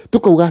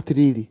 Tukauga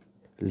atiriri.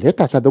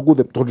 Let us adogo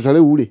them. Tondutale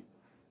ule.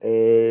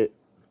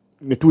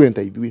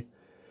 Netuenta idui.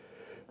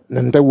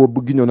 Na ntawo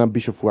buginyo na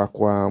bishop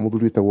wakwa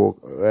muthurite wo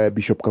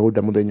bishop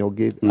Kahuda muthenya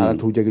ungi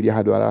aratujagiria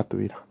handu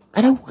aratwira.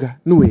 Arauga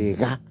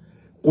nuwega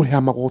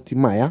kuriha magoti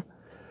maya.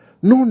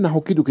 No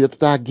naho kindu kiria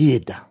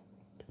tutangienda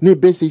ni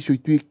mbeca icio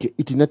ituike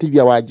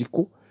itinatithia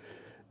Wanjiku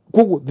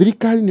koguo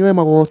thirikari niwe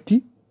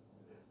magoti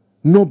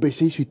no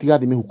mbeca icio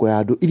itigathi mihuko ya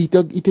andu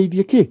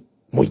iteithie ki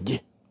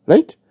muingi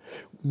right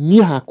ni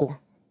hakwa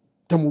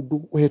ta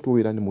mundu uhetwo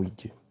wira ni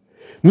muingi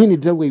ni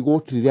ndirauga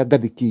igoti riria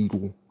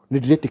ngathikirwo ni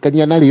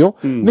ndiretikania nario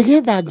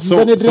nigetha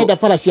ngiuga ni ndirenda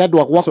bara cia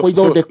andu gwakwa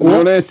ithondekwo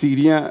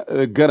ureciria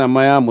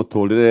garama ya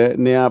muturire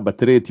ni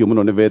yambatĩrĩtio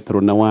muno ni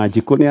Vetro na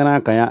Wanjiku ni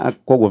arakaya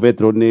koguo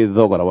Vetro ni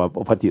thogora wa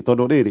ubatie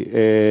tondu riri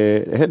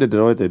hende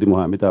ndirorete thimu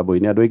ha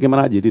mitambo-ini andu aingi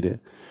maranjirire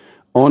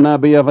ona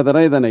bei ya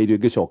fertilizer na irio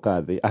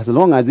ingicoka thi as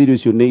long as irio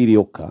icio ni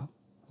irioka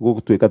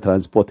gutuika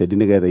transported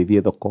nigetha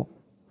ithie thoko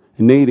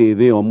ni iri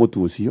thio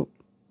mutu ucio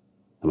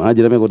na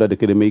maranjira migunda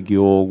ndikire mingi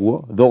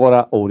uguo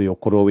thogora uri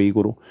ukorwo wi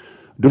iguru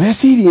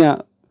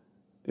ndureciria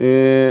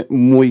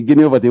muingi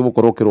ni ubatie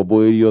gukorwo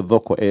kiromboirio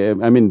thoko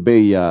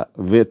bei ya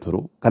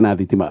Vetro kana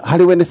thitima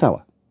hari we ni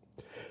sawa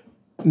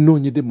no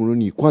nyende muno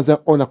ni kwanza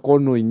ona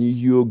kono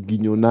inyihio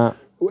nginyo na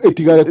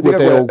etigare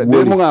kuota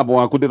uguo ni mugambo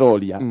waku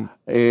ndiroria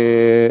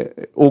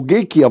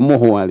ungikia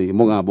muhwari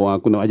mugambo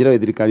waku na wajira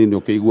thirikari ni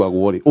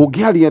ukiguagwo ri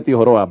ungiaria ati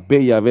horo wa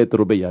bei ya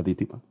Vetro bei ya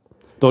thitima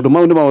tondu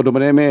mau ni maundu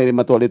maria meri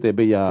matwarite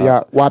bei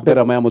ya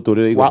garama ya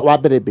muturire wa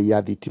mbere bei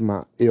ya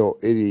thitima iyo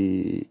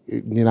iri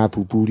ni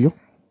rathuthurio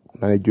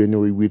na njue ni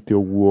wiguite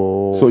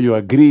uguo so you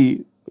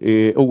agree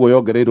uguo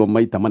yongereirwo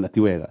maita mana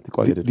ti wega ti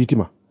kwagire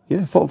thitima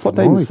yeah four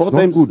times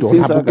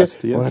since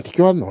August yes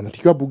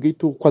onatikiwa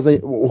bungitu kwanza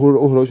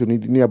uhoro ucio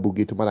ni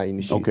abungitu mara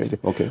initiate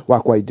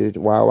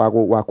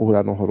wa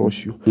kuhura no horo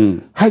ucio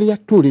haria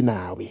turi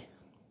nawe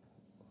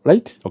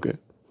right okay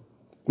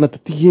na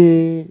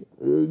tutige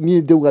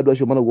ni ndeuga andu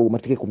acio managuo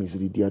matige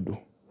kumiziridia andu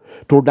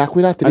tondu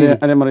ndakwira atiriri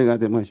ale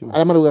marigate macio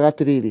ale maruga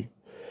atiriri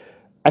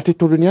ati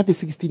tondu ni ati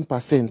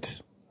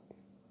 16%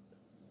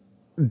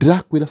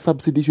 ndakwira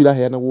subsidy icio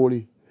iraheana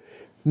wori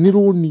ni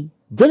roni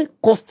very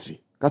costly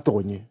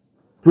gatonye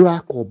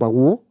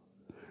rurakombagwo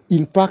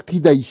in fact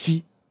itha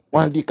ici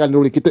wandika ni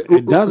urikite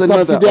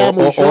subsidy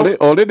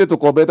already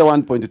tukombete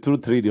 1.2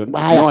 trillion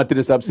no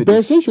atire subsidy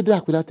mbeca icio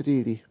ndakwira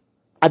atiriri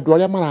andu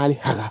aria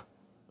mararihaga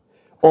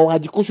o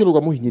Wanjiku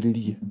curuga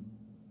muhinyiririe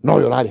no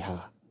yo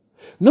rarihaga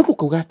no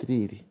kukuga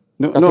atiriri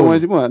no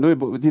mwezimwa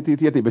no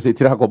titi mbeca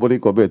itirakombora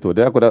ikombeto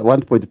ndakora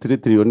 1.3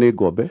 trillion ni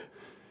ngombe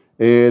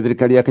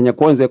thirikari ya Kenya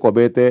Kwanza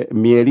ikombete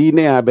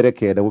mieri-ini ya mbere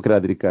kenda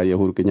gukira thirikari ya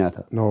Uhuru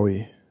Kenyatta no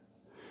we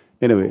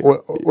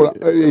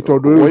anyway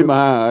tondu we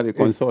ma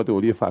consult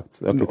all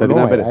facts okay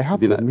tadina mbere I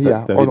have them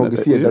here ono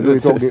ngisienda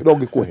no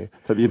ngikuhe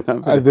tadina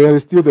mbere there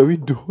is still the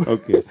window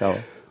okay sawa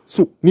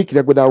so ni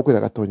kiria gwenda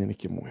gukwira gatonya ni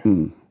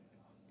kimwe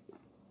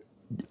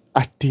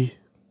ati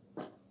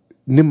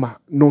nima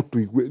no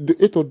tuigwe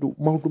tondu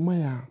maundu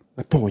maya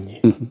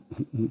gatonye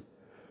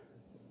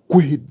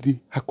kwihidi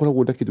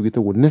hakoragwo na kindu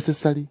gitagwo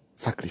necessary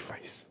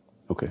sacrifice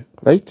okay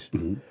right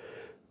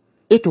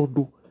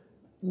tondu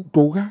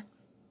tuga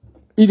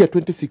ile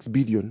 26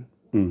 billion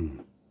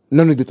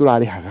no ni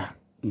turarihaga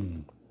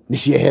ni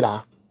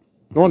ciehera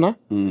nona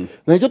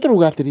na ijo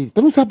turuga atiri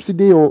turu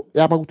subsidy yo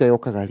ya maguta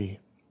yokaga ri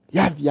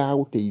yathia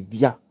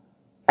guteithia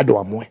andu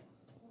amwe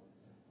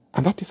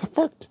and that is a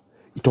fact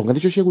itonga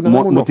nicio cieguna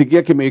muno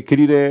mutigia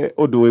kimekirire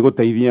undu wi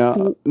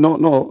guteithia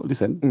no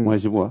listen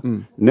mwashimwa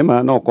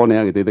nema no kone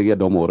ya giteithagia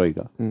ndo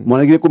moroiga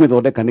mwanagire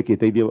kumithondeka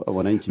nikiteithia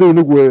wananchi no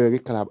niguo wewe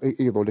gikara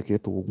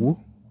igithondeketwo uguo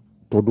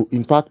tondu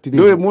in fact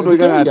no mundu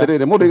igaga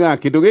atirire mundu igaga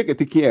kindu giki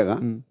ti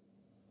kiega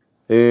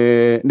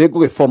ni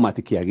ngugi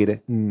format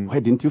kiagire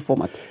why didn't you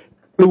format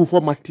no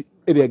format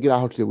iria ngira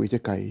hotire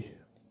gwikeka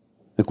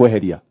ni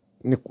kweheria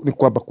ni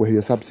kwamba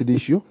kweheria subsidy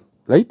icio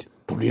right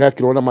tulira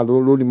kirona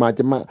mathururi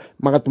maje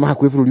magatuma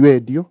hakwe bururi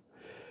wendio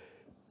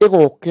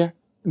igoke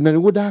na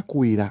niguo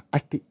ndakwira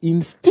ati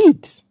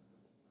instead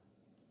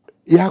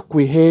ya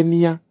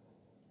kwihenia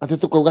ati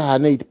tukauga ha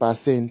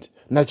 8%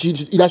 na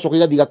iracoka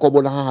igathiga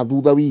kombo na haha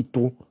thutha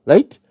witu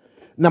right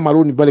na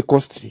maroni very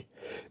costly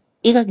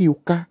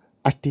igagiuka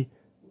ati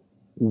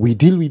we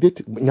deal with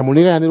it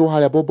nyamuniga yanirwo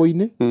haria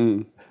bobo-ini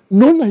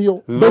nona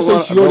hiyo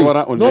mbeca icio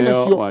nona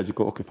hiyo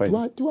Wanjiku okay fine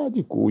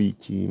Wanjiku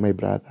wiki my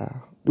brother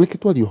reke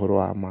twari uhoro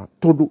wa ma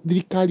tondu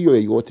thirikari yo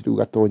igoti riu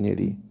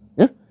gatonyeri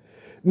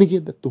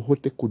nigetha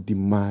tuhote ku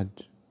demand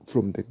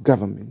from the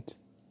government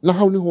na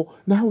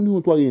hau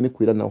niho twagire ni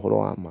kwira na uhoro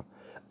wa ma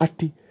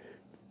ati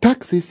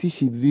taxes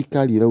ici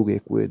thirikari irauga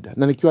ikwenda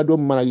na nikio andu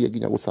maragia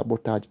nginya gu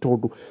sabotage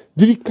tondu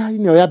thirikari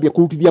niyo yambia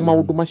kurutithia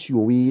maundu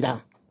macio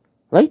wira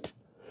right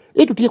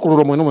tutie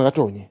kurora mwena mwega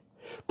tonye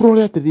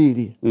turore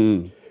atiriri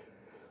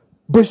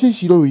mbeca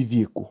ici ro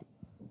ithie ku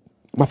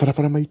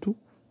mabarabara maitu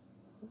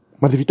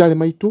mathibitari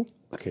maitu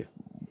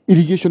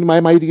irrigation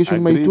my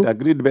irrigation maitu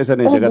agreed besa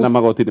ne jaga na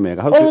magoti ni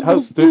mega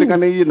how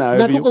tutikane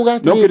na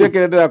no kire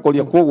kire ndira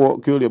kuria kogo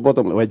kiuria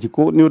bottom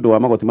wajiko ni undu wa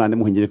magoti mane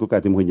muhinyiriku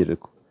kati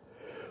muhinyiriku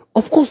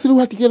of course riu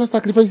hatikena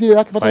sacrifice ile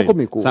yakifata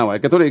komiko sawa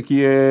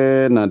ikaturikie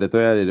na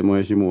ndeto ya riri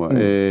mheshimiwa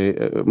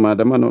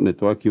maandamano ni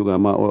twakiuga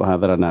ma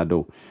hadhara na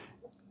ndo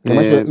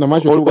na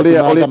macho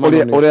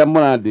uria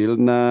muradil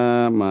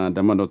na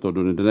maandamano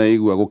tondu ni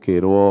ndiraigua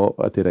gukirwo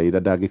ati Raila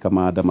ndangika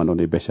maandamano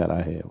ni mbeca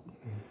araheo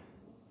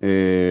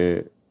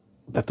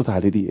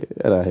tatutaririe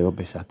araheo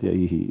mbeca ati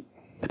hihi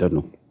I don't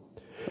know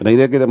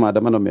Raila gethe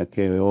maandamano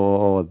miaka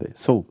yothe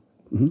so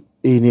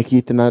ni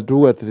kiti na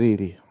ndu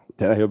atiriri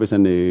araheo mbeca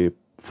ni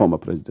former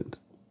president.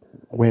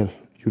 Well,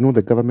 you know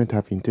the government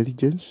have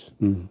intelligence.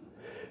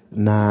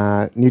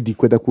 Na nidi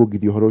kwenda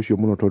kuogithia horo ucio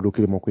muno tondu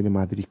kire moko-ini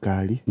ma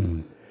thirikari.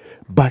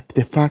 But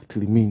the fact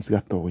remains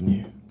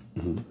gatonye.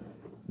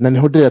 Na ni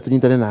hodere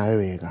tunyitane nawe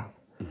wega.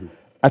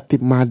 Ati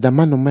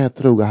maandamano maya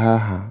turauga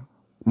haha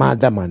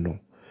maandamano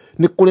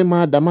ni kuri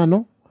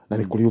maandamano na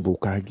ni kuri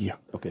uthukangia.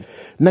 Okay.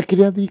 Na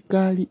kiria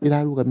thirikari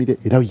irarugamire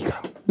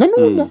irawiga. Na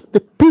no the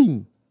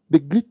pain, the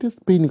greatest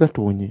pain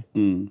gatonye.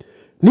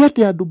 Ni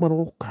ati andu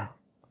maroka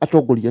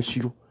atongoria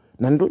cio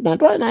na ndo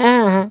na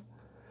ya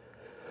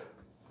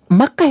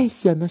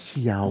makaisia na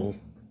ciao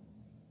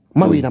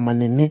mawira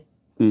manene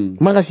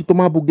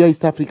magacituma bunge ya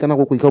East Africa na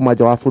gukuika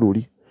maja wa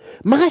bururi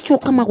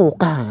magacoka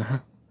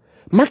magoka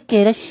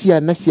makera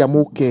ciana cia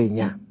mu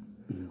Kenya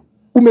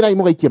umirai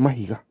mugaikia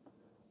mahiga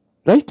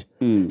right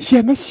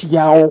ciana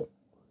ciao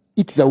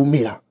itira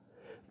umira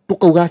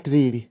tukauga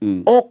atiriri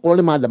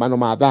okole maandamano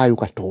ma thayu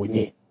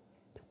gatonye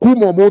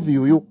kuma muthi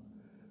uyu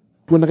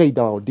tuonaga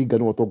ida wa Odinga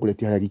no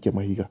tongoretie hari gikia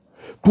mahiga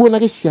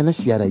tuonaga ciana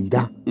cia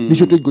Raila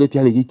nicio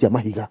tongoretie hari gikia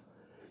mahiga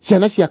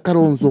ciana cia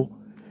Kalonzo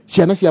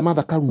ciana cia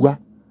Martha Karua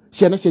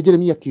ciana cia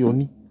Jeremia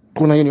Kioni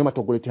tuonaga nio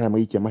matongoretie hari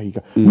gikia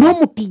mahiga no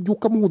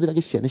mutinjuka muhuthira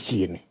ciana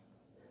ciene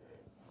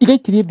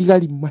igaikirie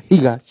thigari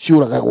mahiga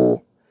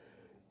ciuragagwo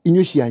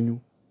inyu cianyu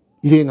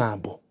ire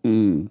ngambo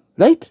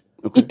right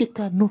it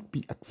cannot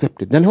be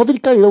accepted na niho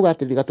thirikari irauga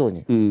atiri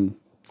gatonye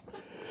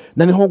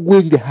na niho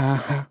gwirire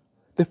haha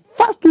the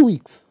first 2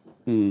 weeks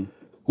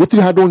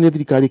gutiri handu ni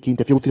thirikari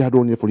kiintafia gutiri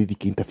handu ni borithi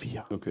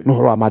kiintafia no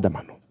horo wa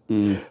maandamano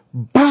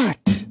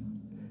but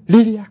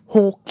liria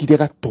hokire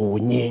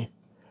gatonye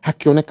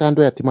hakioneka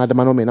andu ati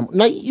maandamano mena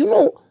na you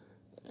know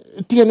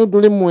tia no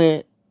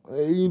rimwe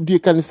you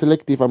can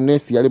selective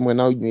amnesia rimwe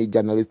na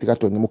journalist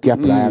gatonye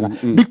mukiaplayaga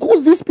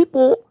because these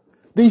people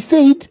they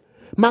said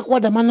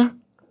makwandamana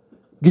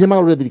ginya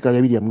magorore thirikari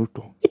ya William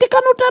Ruto it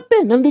cannot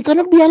happen and they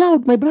cannot be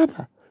allowed my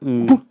brother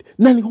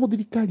na ni ho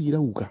thirikari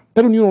irauga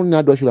taru ni urona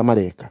andu acio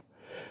mareka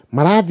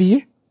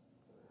marathie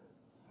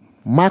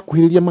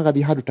makuhiriria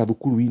magathie handu ta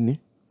thukuru-ini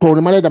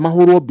tondu marenda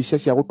mahurwo mbica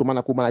cia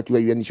gutumana kuma na kiuga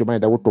UN nicio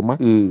marenda gutuma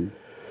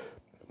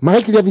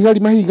magaikiria thigari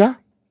mahiga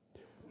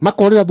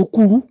makorera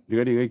thukuru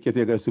thigari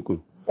gaikiria ga cukuru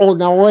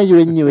ona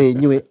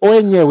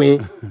wenyewe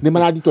ni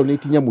marandito ni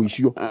tinyamu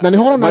icio na ni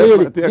horo na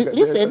riri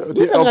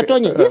listen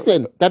gatonye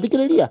listen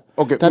tathikiriria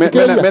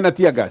mena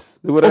tear gas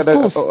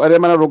are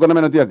mararungana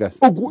mena tear gas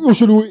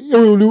ucio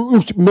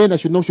mena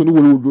cio no cio ni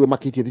wulu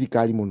makitie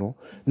thirikari muno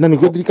na ni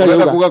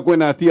thirikari kuga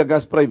kwena tear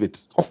gas private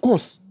of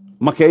course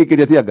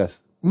makaikiria tear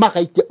gas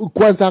makaikia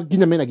kwanza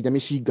ginya mena ginya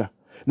mishinga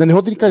na ni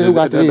ho thirikari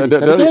ruga atiriri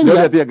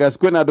tear gas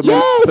kwena andu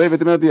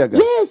private mena tear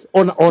gas yes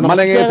ona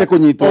malengete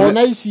kunyitwo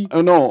ona ici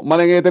no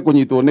malengete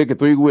kunyitwo ni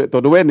kitwigue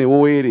tondu we ni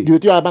uwiri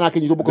gitio aba na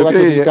kinyitwo buko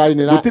thirikari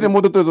ni na gutire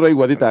mundu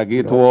tuzuraigwa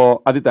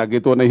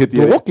athitangitwo na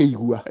ihitie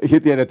ukigua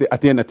ihitie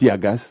atiena tear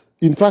gas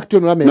in fact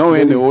no no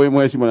we ni uwi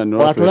mweshimana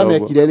no atona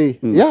mekire ri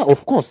yeah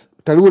of course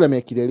tarura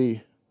mekire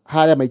ri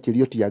haria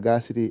maikirio tear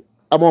gas ri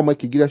amo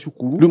makigira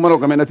cukuru ndu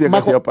maroka mena tear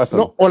gas ya pasa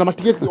no ona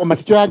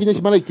matikio ya ginya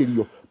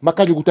cimaraikirio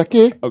makanyuguta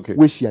ki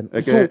wician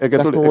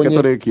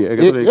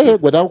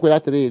gwenda gukwira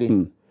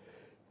atiriri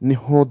ni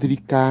ho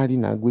thirikari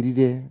na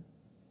ngwirire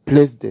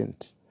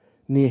president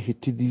ni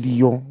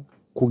hitithirio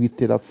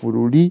kugitira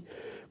bururi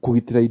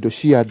kugitira indo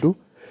cia andu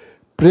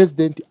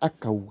president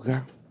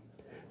akauga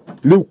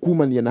leo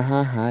kumania na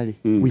haha ri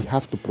we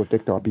have to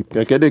protect our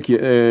people kedeki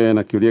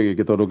na kiuria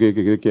giki tondu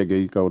giki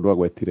kienge kaundu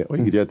agwetire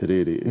oigire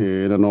atiriri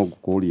na no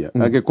ngukuria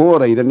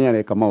agikora ire ni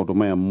areka maundu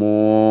maya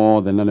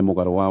mothe na ni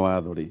mugaru wa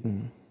watho ri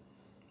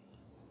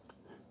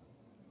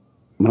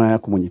maraya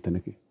kumunyita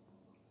niki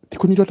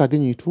tikunyitwo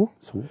tanginyitwo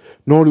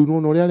no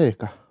riu no ria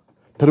areka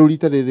taru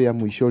rita riri ya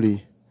mwisho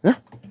ri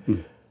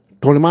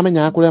tondu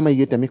mamenya kuria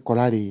maigite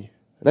mikora ri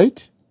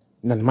right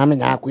na ni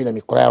mamenya kwina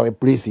mikora ya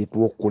place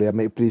itu kuria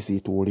place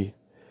itu ri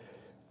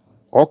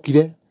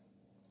okire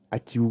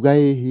akiuga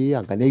ehe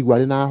angania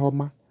igware na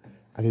homa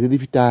agithie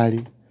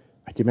thibitari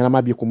akimera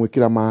mambie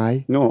kumwikira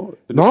mai no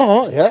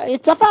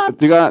it's a fact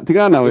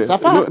tiga nawe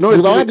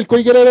no thikå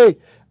igä rä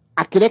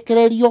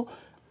akirekererio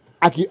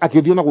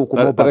akithio na guku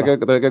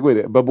tareke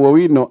kwire Babu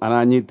Owino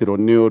ananyitirwo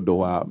ni undu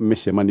wa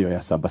micemanio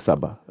ya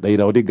Sabasaba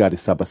Raila Odinga ari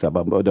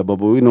Sabasaba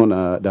Babu Owino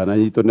na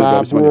dananyitwo ni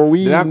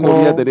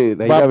ndirakuria atiri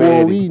Babu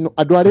Owino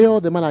andu aria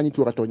othe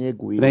maranyitwo gatonye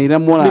ngui Raila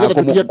mwana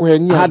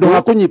handu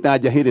hakunyita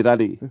njahirira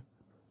ri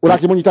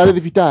urakimunyita ri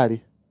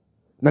thibitari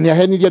na ni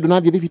ahenirie andu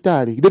nathie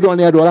thibitari ndio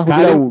ni andu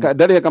arahũthĩra uru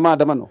ndari kama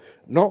maandamano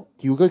no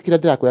kiugo kira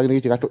ndirakwira ni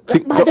gichigato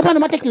maandamano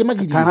matekire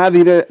magiri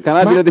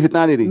kanathire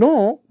thibitari ri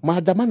no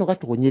maandamano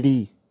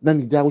gatonyeri na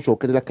ni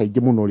ndagucokerera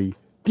kaingi muno ri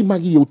ti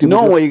magiri uti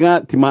no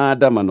waiga ti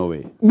maandamano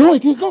we no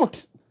it is not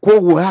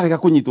koguo harega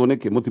kunyitwo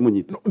niki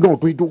mutimunyita no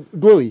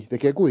ndoi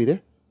reke ngwire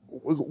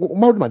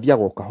maundu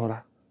mathiaga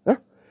kahora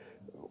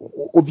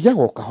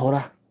uthiaga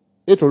kahora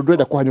eto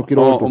ndwenda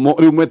kuhanyukira undu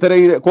riu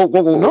mwetereire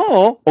koguo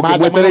no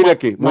mwetereire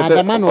ki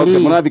maandamano ri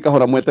munathi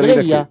kahora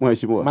mwetereire ki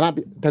mweshimwa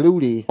marabi tariu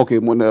ri okay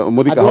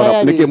muthika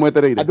hora niki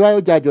mwetereire andu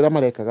ayo jajo ra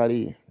marekaga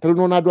ri tariu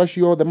no na andu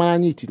acio othe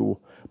maranyitirwo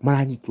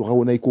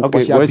gawona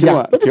ikuko cia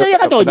bia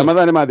na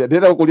mathane mathia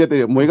ndira gukuria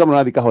atiri mwiga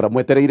munathi kahora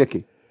mwetereire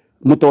ki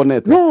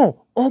mutonete no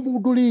o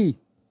mundu ri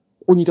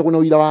unyitagwo na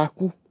uira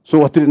waku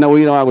so atiri na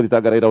uira wa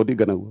guthitanga Raila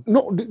Odinga naguo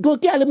no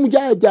ndokiale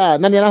mujaja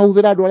na ni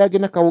arahuthira andu aria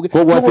ngina kauge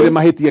koguo atiri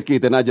mahitia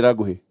kite na njira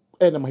nguhi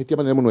na mahitia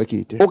manene muno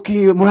ekite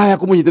okay muraya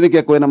kumunyitire ki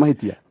akwena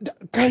mahitia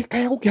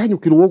kai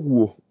gukihanyukirwo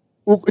guo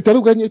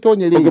tariu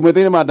ganyitonye ri okay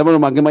mwetereire maandamano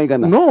mangi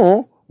maigana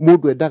no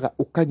mundu endaga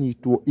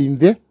ukanyitwo in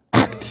the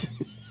act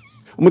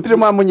mutire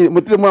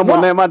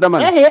mwana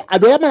maandamano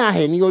andu aria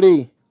marahenio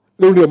ri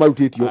riu ndio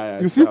marutitio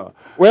you see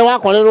we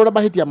wakorerwo na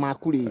mahitia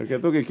maku ri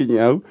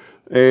tugikinya au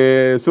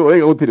so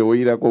rega gutire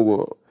uira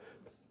koguo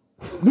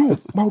no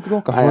maundu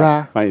no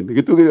kahora fine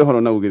gitugire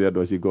horo na ugire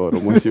andu acingoro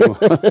mweshimo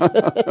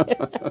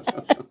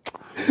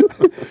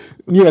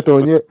ni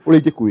gatonye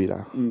urige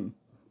kwira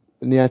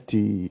ni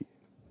ati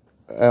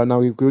na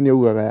wikuyu ni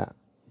ugaga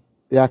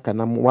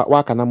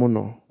wakana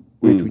muno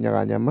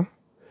witunyaga nyama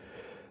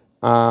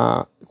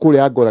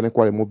kule agora ni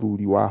kwale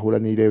muthuri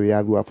wahuranire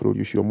wiathu wa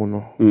bururi ucio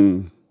muno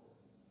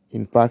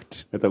in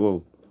fact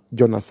etago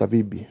Jonas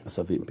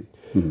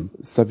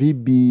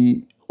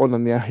Savibi ona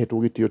ni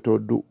ahetwo gitio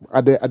tondu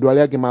andu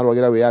aria angi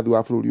marwagira wiathu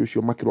wa bururi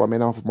ucio makirwa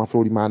mena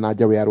mabururi ma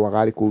nanja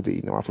wiarwaga ari ku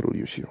thiini wa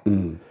bururi ucio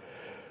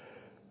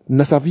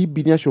na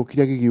Savibi ni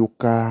acokire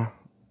gigiuka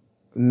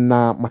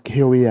na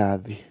makiheo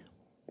wiathi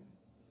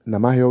na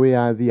maheo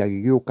wiathi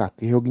agigiuka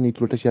akiheo nginya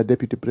iturute cia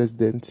deputy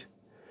president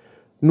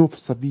no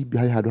Savibi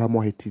hari handu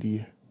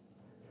hamwahetirie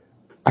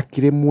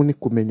akiremwo ni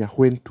kumenya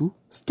when to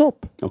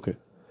stop okay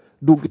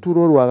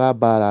ndungiturwo rwaga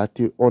mbara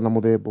ati ona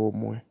muthemba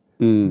umwe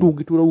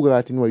ndungiturwo ugaga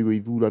ati no iwe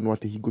ithurano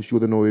ati hingo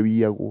ciothe no we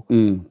wiago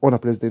ona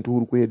president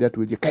Uhuru kwende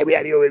atwirie kai we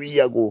ari we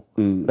wiago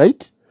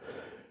right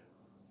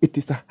it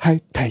is a high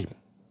time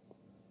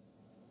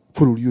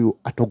bururi uyu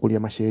atongoria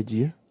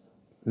macenjie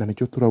na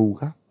nikio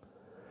turauga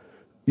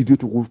ithu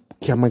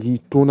tugukiama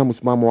gitu na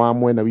musimamo wa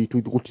mwena witu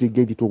ithu gutire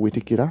ngeithi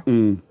tugwitikira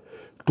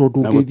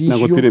tondu ngeithi icio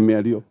na gutire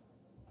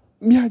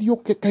miario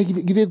kai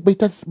githe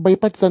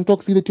bipartisan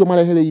talks githe tio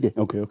marehereire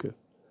okay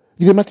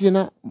githe matire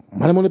na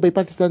maremone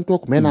bipartisan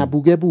talk mena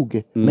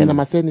buge mena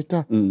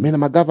masenata mena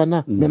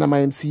magavana mena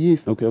ma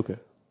MCAs okay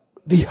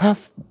they have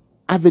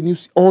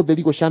avenues, all the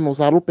legal channels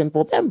are open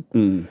for them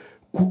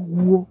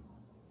kuguo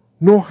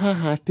no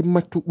haha ati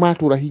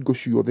matura hingo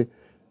ciothe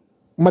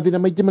mathina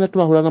maingi maria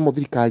turahura na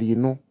muthirikari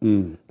ino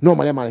no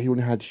maria marehirwo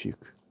ni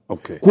handshake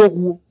okay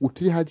kuguo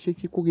gutire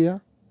handshake kugia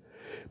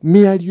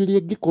miario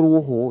ri ngikorwo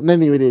ho na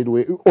ni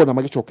wererwe ona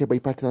magicoke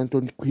bipartisan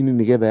queen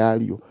nigetha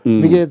yario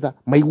nigetha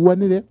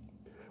maiguanire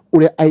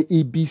uria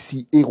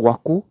IEBC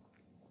igwako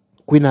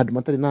kwina andu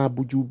matari na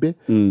bujumbe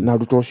na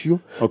andu tocio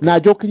na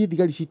njokirie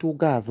thigari citu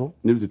ngatho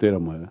ni rutitera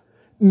mwega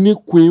ni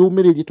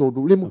kwiyumiririe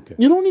tondu rimu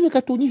ni roni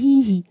katonyi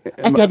hihi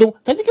ati andu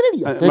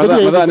kathikiriria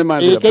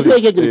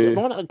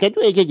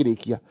kedu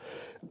egegirikia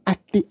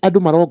ati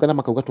andu maronga na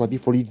makauga twathi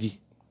borithi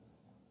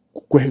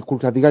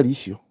kuruta thigari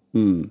icio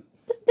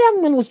the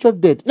young man was shot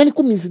dead na ni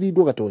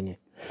kumisirindo gatonye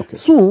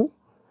so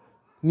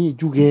ni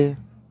juge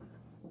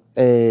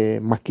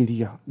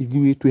makiria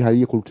ithui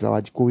twiharie kurutira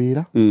Wanjiku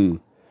wira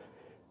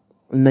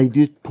na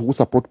ithui tu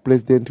support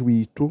president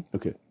witu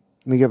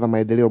nigetha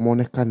maendeleo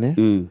monekane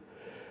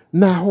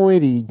na hoe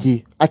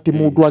ringi ati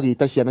mundu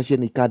agita ciana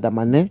ciene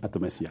ikandamane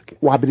atumeci yake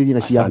wambiririe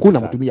na ciaku na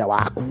mutumia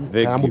waku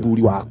na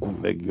muthuri waku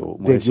thegio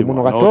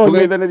muno gatonye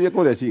tugeithanirie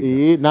kuria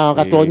ci na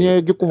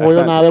gatonye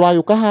ngikuhoyo nawe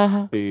wayuka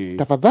haha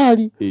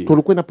tafadhali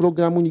tondu kwina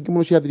program nyingi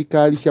muno cia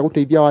thirikari cia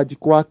guteithia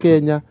Wanjiku wa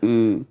Kenya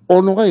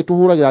ono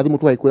gagituhuragira thimu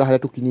twaikwira haria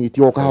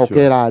tukinyitie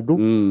okahokera andu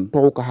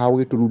twoka hawo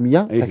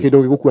giturumia ta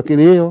kindu gigukua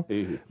kirio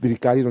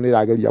thirikari no ni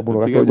rageria muno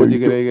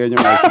gatonye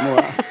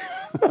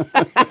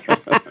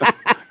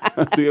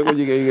tuge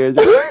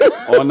kujigeige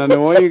ona ne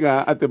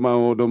woiga ati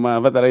maundu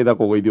ma bataraitha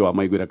kugoithio wa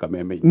maiguira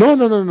kameme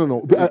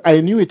no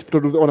I knew it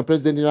on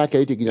president yake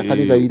aiti ginya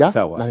kanitha ira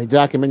na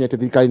ndira kimenyete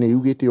thirikari ne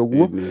yugite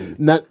oguo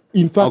na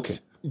in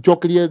fact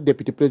njokerie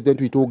deputy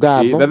president witu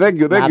ngatho na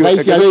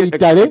thaici arĩ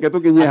itare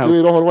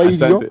atwĩra ũhoro wa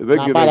irio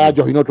na mbara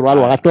njohi no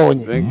tũrarwo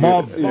agatonye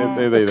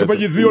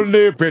kĩmenyithio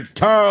nĩ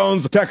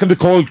Towns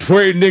Technical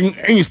Training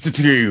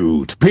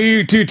Institute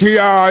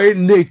PTTI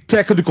nĩ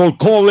technical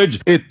college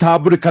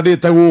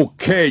ĩtambũrĩkanĩte gũkũ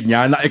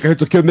Kenya na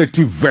ĩkahĩtũkio nĩ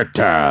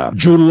TVETA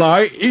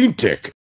July intake